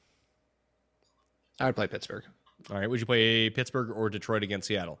Cleveland? I would play Pittsburgh. All right. Would you play Pittsburgh or Detroit against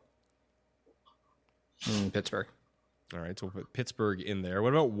Seattle? Pittsburgh. All right. So we'll put Pittsburgh in there.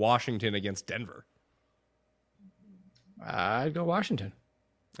 What about Washington against Denver? I'd go Washington.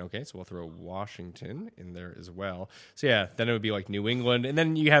 Okay, so we'll throw Washington in there as well. So yeah, then it would be like New England, and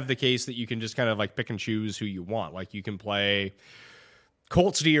then you have the case that you can just kind of pick and choose who you want. Like you can play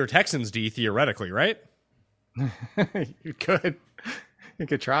Colts D or Texans D theoretically, right? You could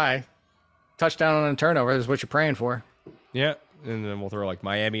try. Touchdown on a turnover is what you're praying for. Yeah, and then we'll throw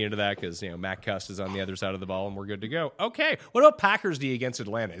Miami into that because Matt Cuss is on the other side of the ball and we're good to go. Okay, what about Packers D against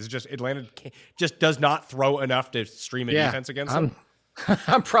Atlanta? Is it just Atlanta just does not throw enough to stream a defense against them?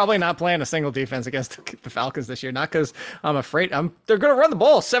 I'm probably not playing a single defense against the Falcons this year. Not because I'm afraid. They're going to run the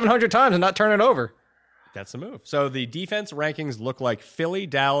ball 700 times and not turn it over. That's the move. So the defense rankings look like Philly,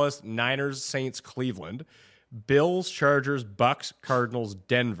 Dallas, Niners, Saints, Cleveland, Bills, Chargers, Bucks, Cardinals,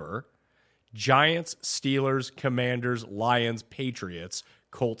 Denver, Giants, Steelers, Commanders, Lions, Patriots,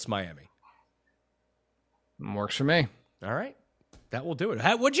 Colts, Miami. Works for me. All right. That will do it.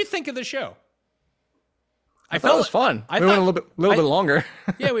 What'd you think of the show? I thought it was fun. We went a little bit longer.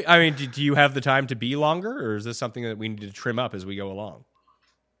 Yeah, do you have the time to be longer, or is this something that we need to trim up as we go along?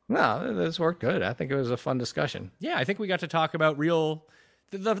 No, this worked good. I think it was a fun discussion. Yeah, I think we got to talk about real.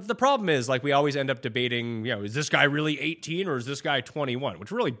 The problem is, like, we always end up debating, is this guy really 18 or is this guy 21? Which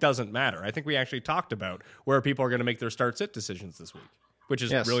really doesn't matter. I think we actually talked about where people are going to make their start-sit decisions this week, which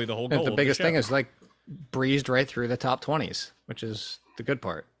is really the whole goal. The biggest thing is, like, breezed right through the top 20s, which is the good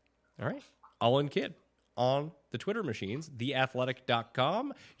part. All right. All in kid on the Twitter machines,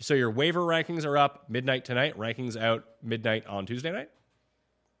 theathletic.com. So your waiver rankings are up midnight tonight. Rankings out midnight on Tuesday night?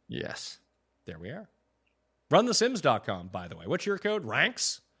 Yes. There we are. RunTheSims.com, by the way. What's your code?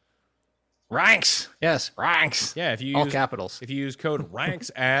 Ranks? Ranks. Yes, ranks. Yeah, if you all use capitals. If you use code ranks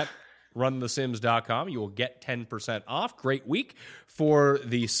at runthesims.com, you will get 10% off. Great week for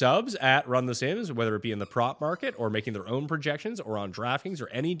the subs at Run the Sims, whether it be in the prop market or making their own projections or on DraftKings or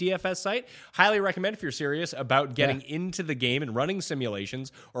any DFS site. Highly recommend if you're serious about getting into the game and running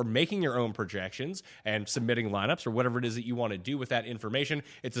simulations or making your own projections and submitting lineups or whatever it is that you want to do with that information.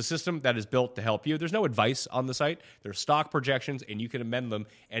 It's a system that is built to help you. There's no advice on the site. There's stock projections, and you can amend them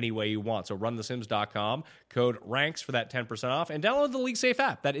any way you want. So runthesims.com, code RANKS for that 10% off, and download the League Safe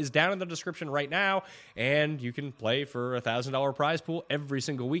app. That is down in the description right now, and you can play for a $1,000 prize pool every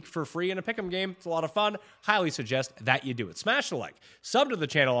single week for free in a pick'em game. It's a lot of fun. Highly suggest that you do it. Smash the like, sub to the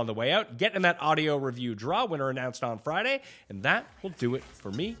channel on the way out, get in that audio review draw, winner announced on Friday, and that will do it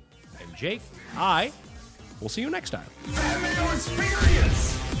for me. I'm Jake. I will see you next time.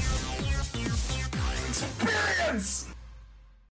 Experience!